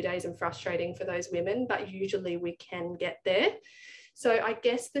first few days and frustrating for those women, but usually we can get there. So I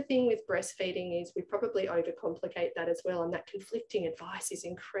guess the thing with breastfeeding is we probably overcomplicate that as well. And that conflicting advice is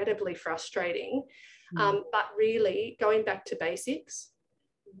incredibly frustrating. But really, going back to basics,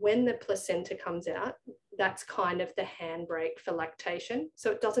 when the placenta comes out, that's kind of the handbrake for lactation.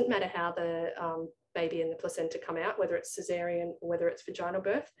 So it doesn't matter how the baby and the placenta come out, whether it's cesarean or whether it's vaginal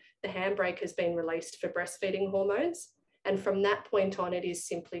birth, the handbrake has been released for breastfeeding hormones. And from that point on, it is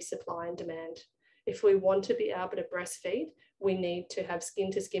simply supply and demand. If we want to be able to breastfeed, we need to have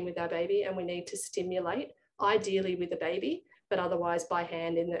skin to skin with our baby, and we need to stimulate, ideally with a baby, but otherwise by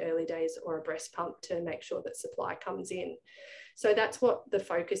hand in the early days, or a breast pump to make sure that supply comes in. So that's what the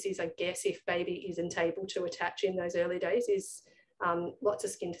focus is, I guess, if baby isn't able to attach in those early days, is lots of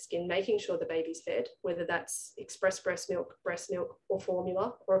skin to skin, making sure the baby's fed, whether that's express breast milk, or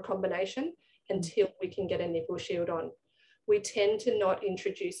formula, or a combination, until we can get a nipple shield on. We tend to not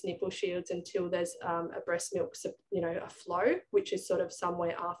introduce nipple shields until there's a breast milk, a flow, which is sort of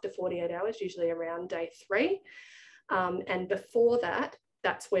somewhere after 48 hours, usually around day 3. And before that,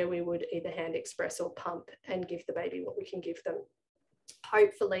 that's where we would either hand express or pump and give the baby what we can give them.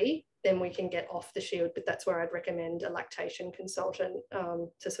 Hopefully, then we can get off the shield, but that's where I'd recommend a lactation consultant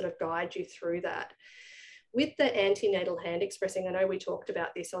to sort of guide you through that. With the antenatal hand expressing, I know we talked about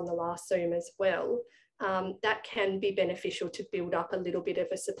this on the last Zoom as well, that can be beneficial to build up a little bit of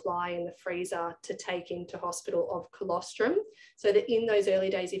a supply in the freezer to take into hospital of colostrum, so that in those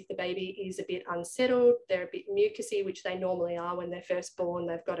early days, if the baby is a bit unsettled, they're a bit mucousy, which they normally are when they're first born,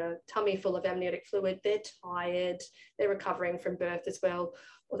 they've got a tummy full of amniotic fluid, they're tired, they're recovering from birth as well,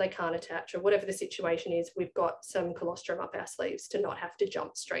 or they can't attach, or whatever the situation is, we've got some colostrum up our sleeves to not have to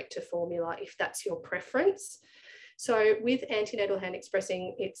jump straight to formula if that's your preference. So with antenatal hand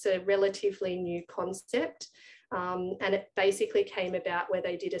expressing, it's a relatively new concept, and it basically came about where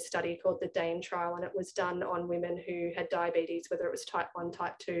they did a study called the DAME trial, and it was done on women who had diabetes, whether it was type 1,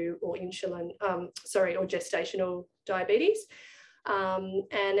 type 2, or or gestational diabetes.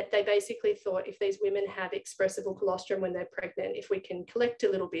 And they basically thought, if these women have expressible colostrum when they're pregnant, if we can collect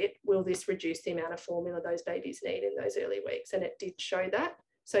a little bit, will this reduce the amount of formula those babies need in those early weeks? And it did show that.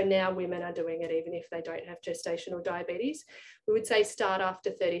 So now women are doing it even if they don't have gestational diabetes. We would say start after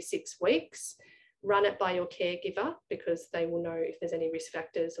 36 weeks, run it by your caregiver, because they will know if there's any risk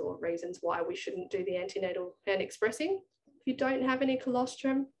factors or reasons why we shouldn't do the antenatal hand expressing. If you don't have any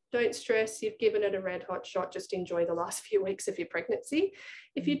colostrum, don't stress, you've given it a red hot shot, just enjoy the last few weeks of your pregnancy.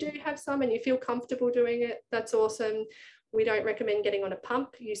 If you do have some and you feel comfortable doing it, that's awesome. We don't recommend getting on a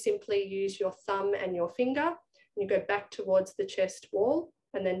pump. You simply use your thumb and your finger, and you go back towards the chest wall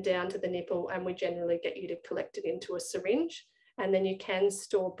and then down to the nipple, and we generally get you to collect it into a syringe. And then you can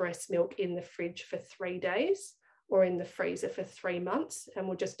store breast milk in the fridge for 3 days or in the freezer for 3 months, and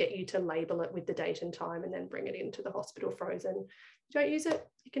we'll just get you to label it with the date and time and then bring it into the hospital frozen. If you don't use it,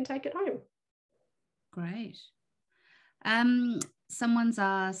 you can take it home. Great. Someone's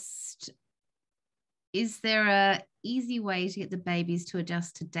asked, is there a easy way to get the babies to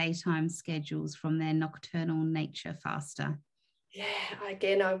adjust to daytime schedules from their nocturnal nature faster? Yeah,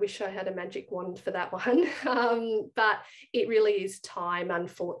 again, I wish I had a magic wand for that one, but it really is time,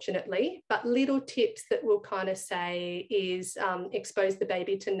 unfortunately. But little tips that we'll kind of say is expose the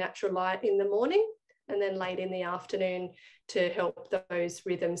baby to natural light in the morning, and then late in the afternoon to help those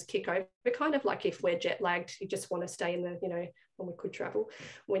rhythms kick over. Kind of like if we're jet lagged, you just want to stay in the, when we could travel,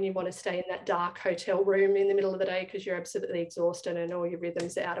 when you want to stay in that dark hotel room in the middle of the day because you're absolutely exhausted and all your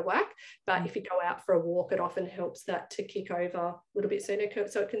rhythms are out of whack. But if you go out for a walk, it often helps that to kick over a little bit sooner.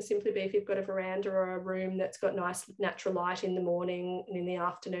 So it can simply be if you've got a veranda or a room that's got nice natural light in the morning, and in the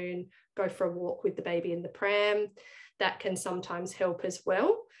afternoon, go for a walk with the baby in the pram. That can sometimes help as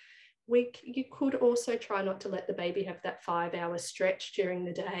well. You could also try not to let the baby have that 5-hour stretch during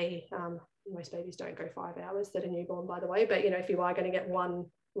the day. Most babies don't go 5 hours that are newborn, by the way, but if you are going to get one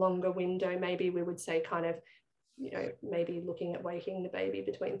longer window, maybe we would say kind of, maybe looking at waking the baby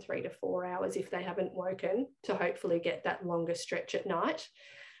between 3 to 4 hours if they haven't woken, to hopefully get that longer stretch at night.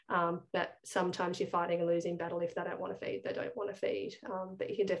 But sometimes you're fighting a losing battle. If they don't want to feed, they don't want to feed. But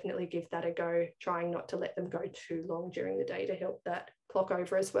you can definitely give that a go, trying not to let them go too long during the day to help that clock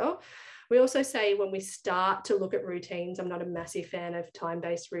over as well. We also say when we start to look at routines, I'm not a massive fan of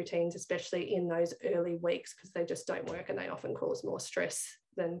time-based routines, especially in those early weeks, because they just don't work and they often cause more stress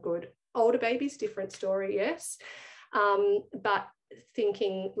than good. Older babies, different story, yes. But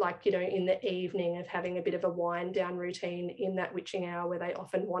thinking like, you know, in the evening of having a bit of a wind down routine in that witching hour where they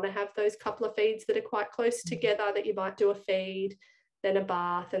often want to have those couple of feeds that are quite close together, that you might do a feed, then a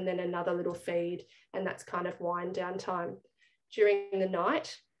bath, and then another little feed. And that's kind of wind down time. During the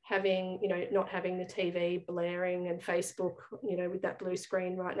night, having, you know, not having the TV blaring and Facebook, you know, with that blue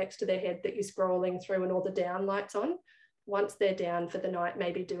screen right next to their head that you're scrolling through and all the down lights on. Once they're down for the night,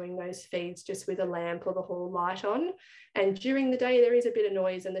 maybe doing those feeds just with a lamp or the hall light on. And during the day, there is a bit of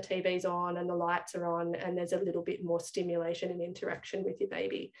noise and the TV's on and the lights are on, and there's a little bit more stimulation and interaction with your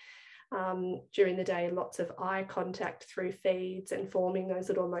baby. During the day, lots of eye contact through feeds and forming those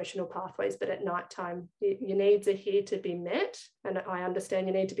little emotional pathways. But at nighttime, your needs are here to be met. And I understand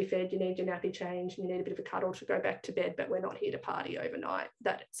you need to be fed, you need your nappy change, and you need a bit of a cuddle to go back to bed, but we're not here to party overnight.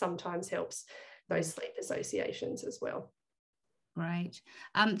 That sometimes helps those sleep associations as well. Great.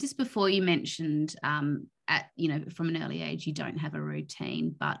 Just before, you mentioned you know, from an early age you don't have a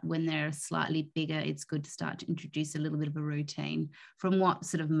routine, but when they're slightly bigger it's good to start to introduce a little bit of a routine. From what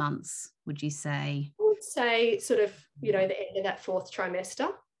sort of months would you say? I would say sort of, you know, the end of that 4th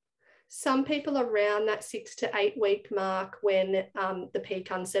trimester. Some people around that 6 to 8 week mark, when the peak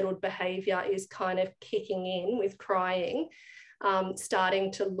unsettled behaviour is kind of kicking in with crying, starting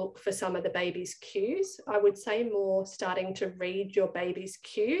to look for some of the baby's cues. I would say more starting to read your baby's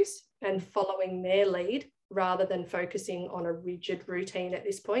cues and following their lead rather than focusing on a rigid routine at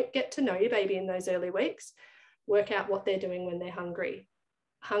this point. Get to know your baby in those early weeks. Work out what they're doing when they're hungry.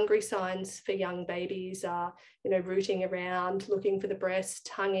 Hungry signs for young babies are, you know, rooting around, looking for the breast,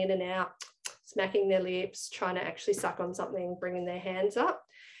 tongue in and out, smacking their lips, trying to actually suck on something, bringing their hands up.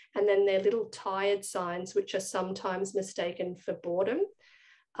 And then their little tired signs, which are sometimes mistaken for boredom,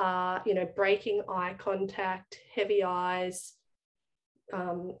 you know, breaking eye contact, heavy eyes,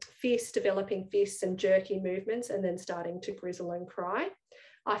 developing fists and jerky movements, and then starting to grizzle and cry.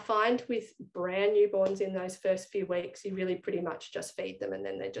 I find with brand newborns in those first few weeks, you really pretty much just feed them and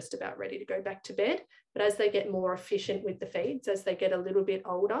then they're just about ready to go back to bed. But as they get more efficient with the feeds, as they get a little bit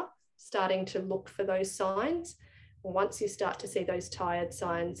older, starting to look for those signs. Once you start to see those tired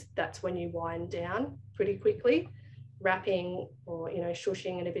signs, that's when you wind down pretty quickly, wrapping or, you know,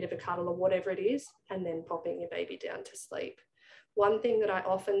 shushing and a bit of a cuddle or whatever it is, and then popping your baby down to sleep. One thing that I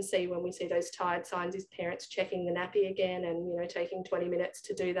often see when we see those tired signs is parents checking the nappy again and, you know, taking 20 minutes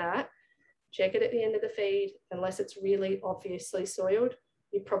to do that. Check it at the end of the feed. Unless it's really obviously soiled,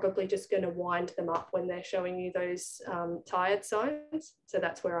 you're probably just going to wind them up when they're showing you those tired signs. So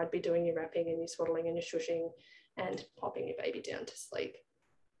that's where I'd be doing your wrapping and your swaddling and your shushing and popping your baby down to sleep.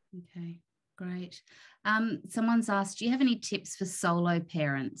 Okay, great. Someone's asked, do you have any tips for solo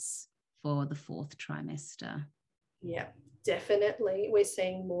parents for the 4th trimester? Yeah, definitely. We're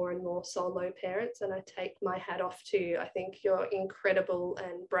seeing more and more solo parents, and I take my hat off to you. I think you're incredible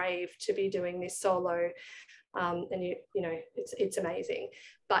and brave to be doing this solo. And you know, it's amazing,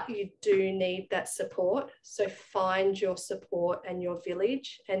 but you do need that support. So find your support and your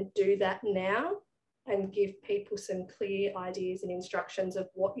village and do that now, and give people some clear ideas and instructions of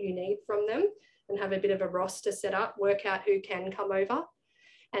what you need from them, and have a bit of a roster set up, work out who can come over.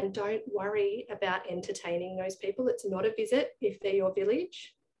 And don't worry about entertaining those people. It's not a visit if they're your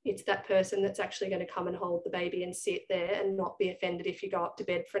village. It's that person that's actually going to come and hold the baby and sit there and not be offended if you go up to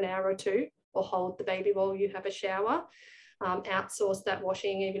bed for an hour or two, or hold the baby while you have a shower. Outsource that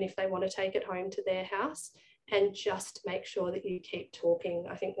washing, even if they want to take it home to their house, and just make sure that you keep talking.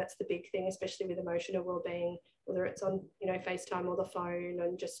 I think that's the big thing, especially with emotional wellbeing, whether it's on, you know, FaceTime or the phone,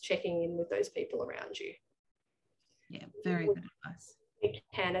 and just checking in with those people around you. Yeah, very good advice. You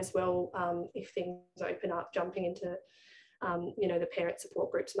can as well, if things open up, jumping into, you know, the parent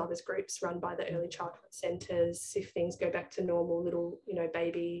support groups, mothers groups run by the early childhood centres. If things go back to normal, little, you know,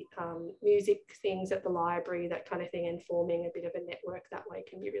 baby music things at the library, that kind of thing, and forming a bit of a network that way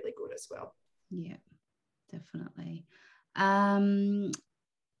can be really good as well. Yeah, definitely.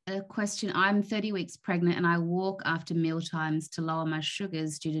 A question: I'm 30 weeks pregnant and I walk after meal times to lower my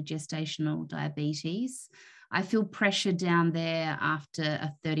sugars due to gestational diabetes. I feel pressure down there after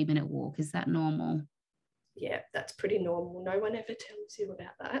a 30-minute walk. Is that normal? Yeah, that's pretty normal. No one ever tells you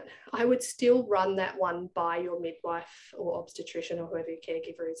about that. I would still run that one by your midwife or obstetrician or whoever your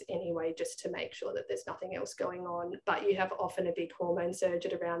caregiver is anyway, just to make sure that there's nothing else going on. But you have often a big hormone surge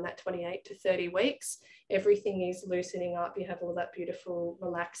at around that 28 to 30 weeks. Everything is loosening up. You have all that beautiful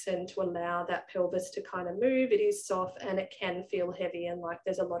relaxin to allow that pelvis to kind of move. It is soft and it can feel heavy and like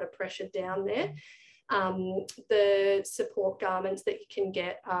there's a lot of pressure down there. The support garments that you can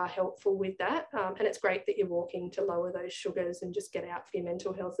get are helpful with that. And it's great that you're walking to lower those sugars and just get out for your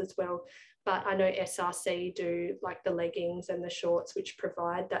mental health as well. But I know SRC do like the leggings and the shorts, which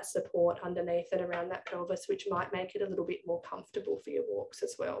provide that support underneath and around that pelvis, which might make it a little bit more comfortable for your walks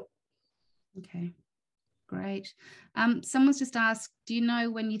as well. Okay. Great. Someone's just asked, do you know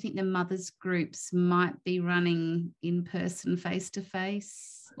when you think the mothers groups might be running in person,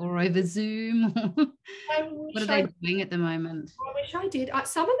 face-to-face or over Zoom? What are they doing at the moment? I wish I did.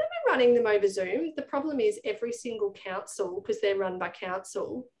 Some of them are running them over Zoom. The problem is every single council, because they're run by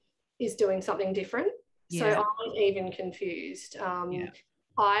council, is doing something different. Yeah. So I'm even confused.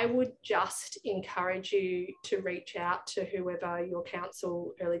 I would just encourage you to reach out to whoever your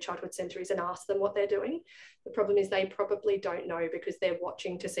council early childhood centre is and ask them what they're doing. The problem is they probably don't know because they're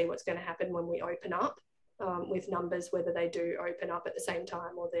watching to see what's going to happen when we open up with numbers, whether they do open up at the same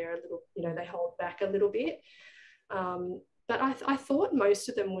time or they're a little, they hold back a little bit. But I thought most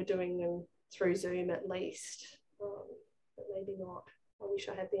of them were doing them through Zoom at least, but maybe not. I wish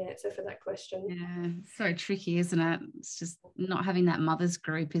I had the answer for that question. Yeah, it's so tricky, isn't it? It's just not having that mothers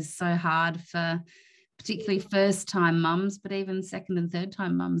group is so hard for particularly first-time mums, but even second and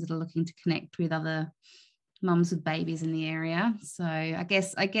third-time mums that are looking to connect with other mums with babies in the area. So I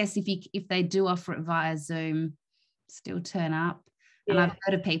guess if they do offer it via Zoom, still turn up. And I've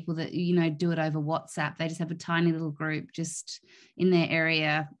heard of people that, do it over WhatsApp. They just have a tiny little group just in their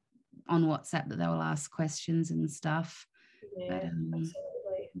area on WhatsApp that they will ask questions and stuff. Yeah, absolutely.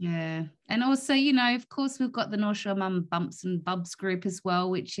 Yeah. And also, of course, we've got the North Shore Mum Bumps and Bubs group as well,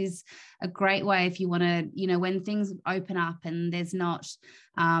 which is a great way if you want to, when things open up and there's not,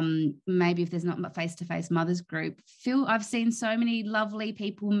 maybe if there's not face-to-face mothers group, I've seen so many lovely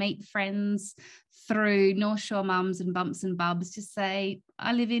people meet friends through North Shore Mums and Bumps and Bubs. Just say,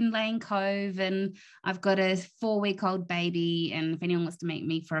 I live in Lane Cove and I've got a 4-week-old baby, and if anyone wants to meet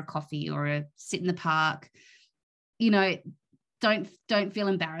me for a coffee or sit in the park, don't feel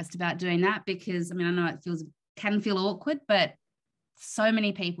embarrassed about doing that, because I know it can feel awkward, but so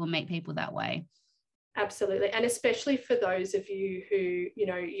many people meet people that way. Absolutely. And especially for those of you who,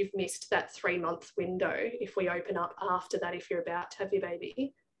 you've missed that 3-month window, if we open up after that, if you're about to have your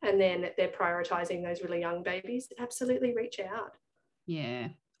baby and then they're prioritizing those really young babies, absolutely reach out. Yeah.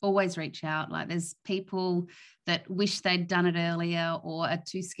 Always reach out. Like, there's people that wish they'd done it earlier or are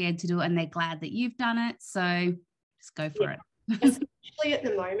too scared to do it, and they're glad that you've done it. So just go for it. Especially at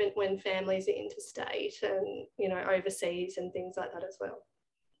the moment when families are interstate and, overseas and things like that as well.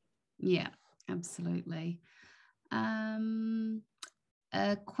 Yeah, absolutely. A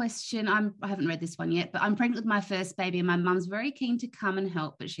question, I haven't read this one yet, but I'm pregnant with my first baby and my mum's very keen to come and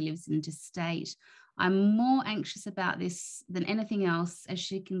help, but she lives interstate. I'm more anxious about this than anything else, as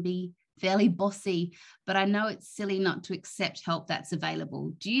she can be fairly bossy, but I know it's silly not to accept help that's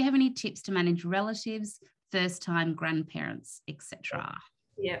available. Do you have any tips to manage relatives, first-time grandparents, etc.?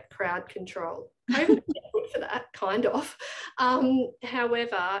 Yeah, crowd control. COVID is good for that, kind of.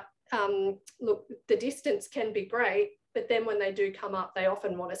 However, look, the distance can be great, but then when they do come up, they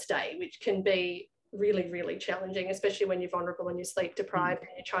often want to stay, which can be really, really challenging, especially when you're vulnerable and you're sleep deprived and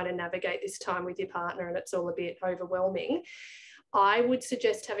you're trying to navigate this time with your partner and it's all a bit overwhelming. I would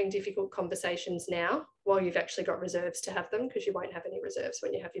suggest having difficult conversations now while you've actually got reserves to have them, because you won't have any reserves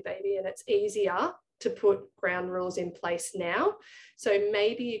when you have your baby, and it's easier to put ground rules in place now. So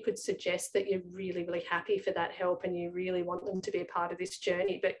maybe you could suggest that you're really, really happy for that help and you really want them to be a part of this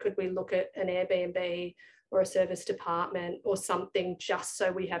journey, but could we look at an Airbnb or a service department or something, just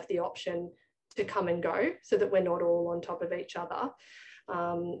so we have the option to come and go, so that we're not all on top of each other,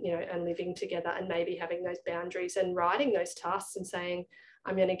 and living together, and maybe having those boundaries and writing those tasks and saying,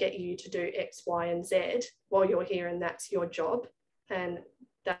 I'm going to get you to do X, Y, and Z while you're here, and that's your job. And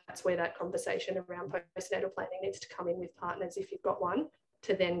that's where that conversation around postnatal planning needs to come in with partners, if you've got one,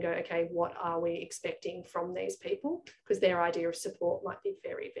 to then go, okay, what are we expecting from these people? Because their idea of support might be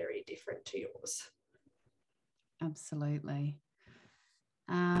very, very different to yours. Absolutely.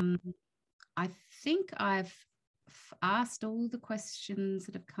 I think I've asked all the questions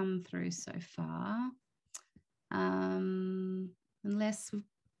that have come through so far. Unless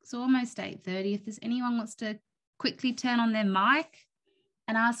it's almost 8:30. If there's anyone wants to quickly turn on their mic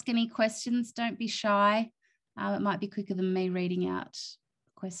and ask any questions, don't be shy. It might be quicker than me reading out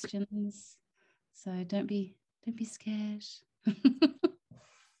questions, so don't be scared.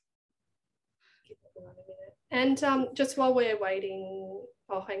 And just while we're waiting,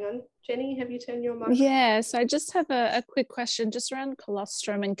 oh, hang on, Jenny, have you turned your mic? Yeah, so I just have a quick question just around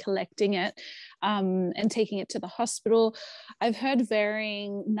colostrum and collecting it and taking it to the hospital. I've heard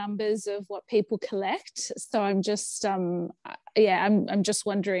varying numbers of what people collect, so I'm just I'm just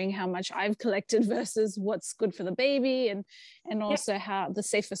wondering how much I've collected versus what's good for the baby, and also how the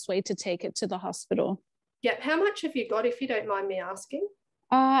safest way to take it to the hospital. Yeah, how much have you got, if you don't mind me asking?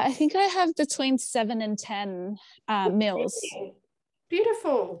 I think I have between 7 and 10 mils.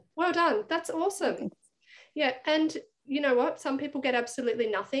 Beautiful. Well done. That's awesome. Yeah. And you know what? Some people get absolutely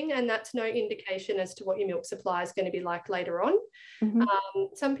nothing, and that's no indication as to what your milk supply is going to be like later on.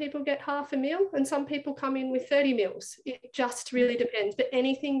 Some people get half a mil, and some people come in with 30 mils. It just really depends. But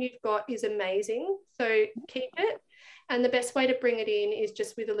anything you've got is amazing. So keep it. And the best way to bring it in is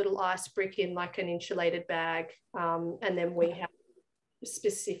just with a little ice brick in like an insulated bag. And then we have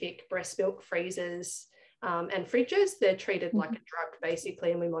specific breast milk freezers and fridges. They're treated like a drug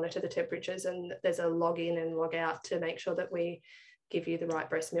basically, and we monitor the temperatures, and there's a log in and log out to make sure that we give you the right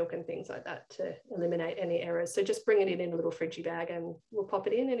breast milk and things like that to eliminate any errors. So just bring it in a little fridgy bag and we'll pop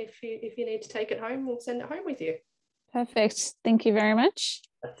it in, and if you need to take it home, we'll send it home with you. Perfect. Thank you very much.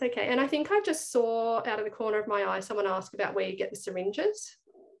 That's okay. And I think I just saw out of the corner of my eye someone ask about where you get the syringes.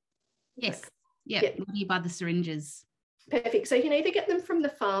 Yes. Yeah. Where do you buy the syringes? Perfect. So you can either get them from the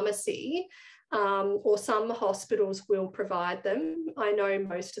pharmacy, or some hospitals will provide them. I know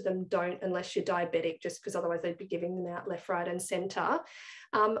most of them don't unless you're diabetic, just because otherwise they'd be giving them out left, right and centre.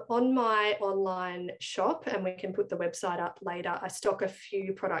 On my online shop, and we can put the website up later, I stock a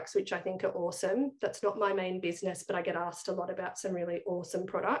few products which I think are awesome. That's not my main business, but I get asked a lot about some really awesome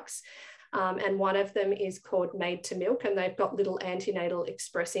products. And one of them is called Made to Milk, and they've got little antenatal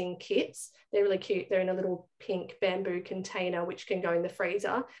expressing kits. They're really cute. They're in a little pink bamboo container which can go in the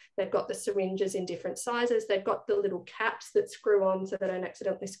freezer. They've got the syringes in different sizes. They've got the little caps that screw on so they don't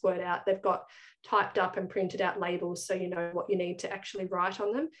accidentally squirt out. They've got typed up and printed out labels so you know what you need to actually write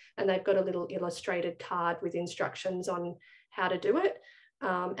on them. And they've got a little illustrated card with instructions on how to do it.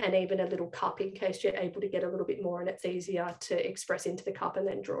 And even a little cup in case you're able to get a little bit more and it's easier to express into the cup and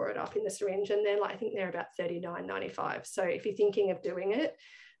then draw it up in the syringe. And I think they're about $39.95. So if you're thinking of doing it,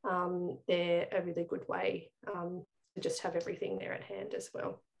 they're a really good way to just have everything there at hand as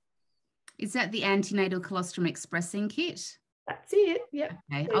well. Is that the antenatal colostrum expressing kit? That's it. Yep.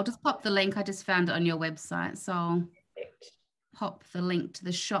 Okay, I'll just pop the link. I just found it on your website, so I'll pop the link to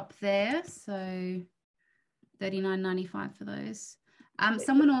the shop there. So $39.95 for those.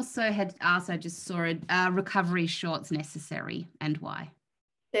 Someone also had asked, I just saw it, recovery shorts necessary and why?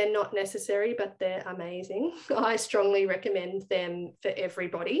 They're not necessary, but they're amazing. I strongly recommend them for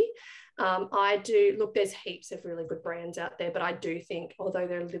everybody. There's heaps of really good brands out there, but I do think, although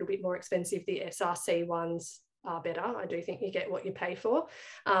they're a little bit more expensive, the SRC ones are better. I do think you get what you pay for.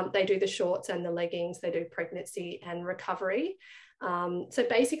 They do the shorts and the leggings. They do pregnancy and recovery. So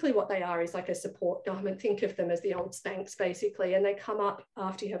basically what they are is like a support garment. Think of them as the old Spanx basically, and they come up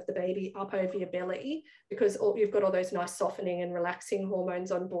after you have the baby up over your belly, because you've got all those nice softening and relaxing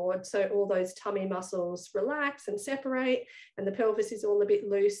hormones on board. So all those tummy muscles relax and separate, and the pelvis is all a bit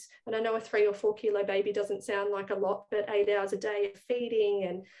loose. And I know a 3 or 4 kilo baby doesn't sound like a lot, but 8 hours a day of feeding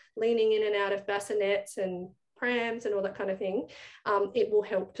and leaning in and out of bassinets and prams and all that kind of thing, it will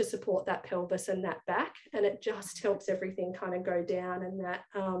help to support that pelvis and that back, and it just helps everything kind of go down, and that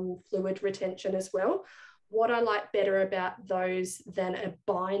fluid retention as well. What I like better about those than a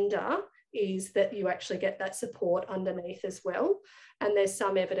binder is that you actually get that support underneath as well. And there's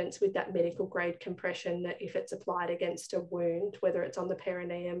some evidence with that medical grade compression that if it's applied against a wound, whether it's on the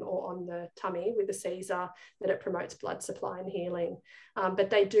perineum or on the tummy with a Caesar, that it promotes blood supply and healing. But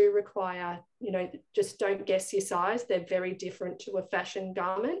they do require, just don't guess your size. They're very different to a fashion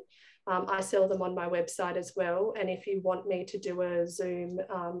garment. I sell them on my website as well. And if you want me to do a Zoom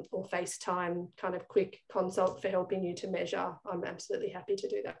or FaceTime kind of quick consult for helping you to measure, I'm absolutely happy to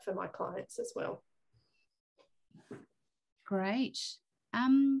do that for my clients as well. Great.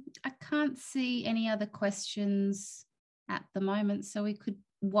 I can't see any other questions at the moment, so we could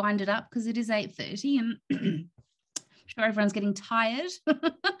wind it up because it is 8:30 and I'm sure everyone's getting tired.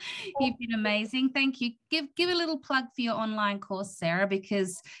 You've been amazing. Thank you. Give a little plug for your online course, Sarah,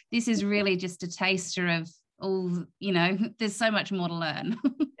 because this is really just a taster of all, there's so much more to learn.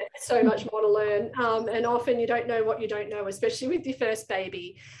 so much more to learn. And often you don't know what you don't know, especially with your first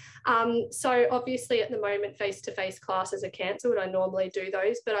baby. So obviously at the moment, face-to-face classes are cancelled. I normally do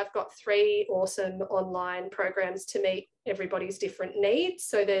those, but I've got 3 awesome online programs to meet everybody's different needs.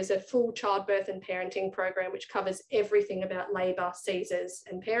 So there's a full childbirth and parenting program, which covers everything about labour, Caesars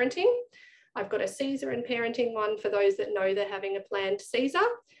and parenting. I've got a Caesar and parenting one for those that know they're having a planned Caesar.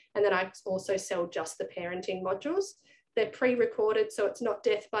 And then I also sell just the parenting modules. They're pre-recorded, so it's not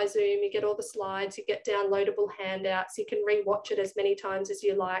death by Zoom. You get all the slides, you get downloadable handouts, you can re-watch it as many times as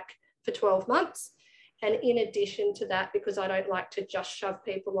you like for 12 months. And in addition to that, because I don't like to just shove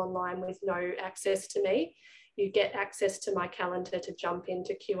people online with no access to me, you get access to my calendar to jump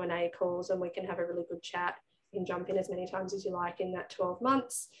into Q&A calls, and we can have a really good chat. You can jump in as many times as you like in that 12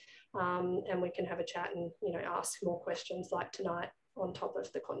 months, and we can have a chat and, you know, ask more questions like tonight on top of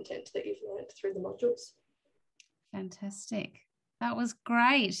the content that you've learned through the modules. Fantastic. That was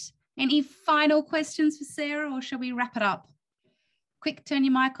great. Any final questions for Sarah, or shall we wrap it up? Quick, turn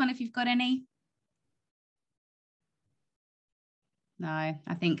your mic on if you've got any. No,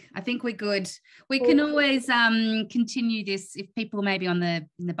 I think we're good. We can always continue this if people maybe on the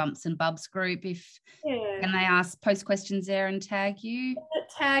Bumps and Bubs group, can they ask, post questions there and tag you?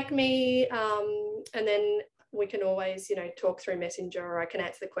 Tag me, and then we can always, you know, talk through Messenger, or I can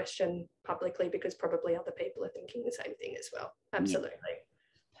answer the question publicly because probably other people are thinking the same thing as well. Absolutely.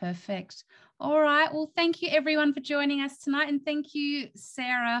 Yeah. Perfect. All right. Well, thank you everyone for joining us tonight. And thank you,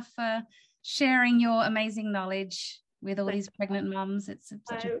 Sarah, for sharing your amazing knowledge with all these pregnant mums. It's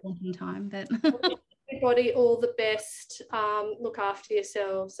such a daunting time. But everybody, all the best. Look after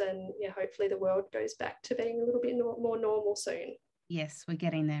yourselves, and yeah, hopefully the world goes back to being a little bit more normal soon. Yes, we're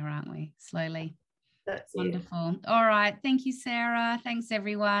getting there, aren't we? Slowly. That's wonderful. All right. Thank you, Sarah. Thanks,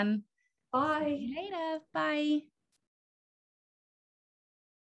 everyone. Bye. See you later. Bye.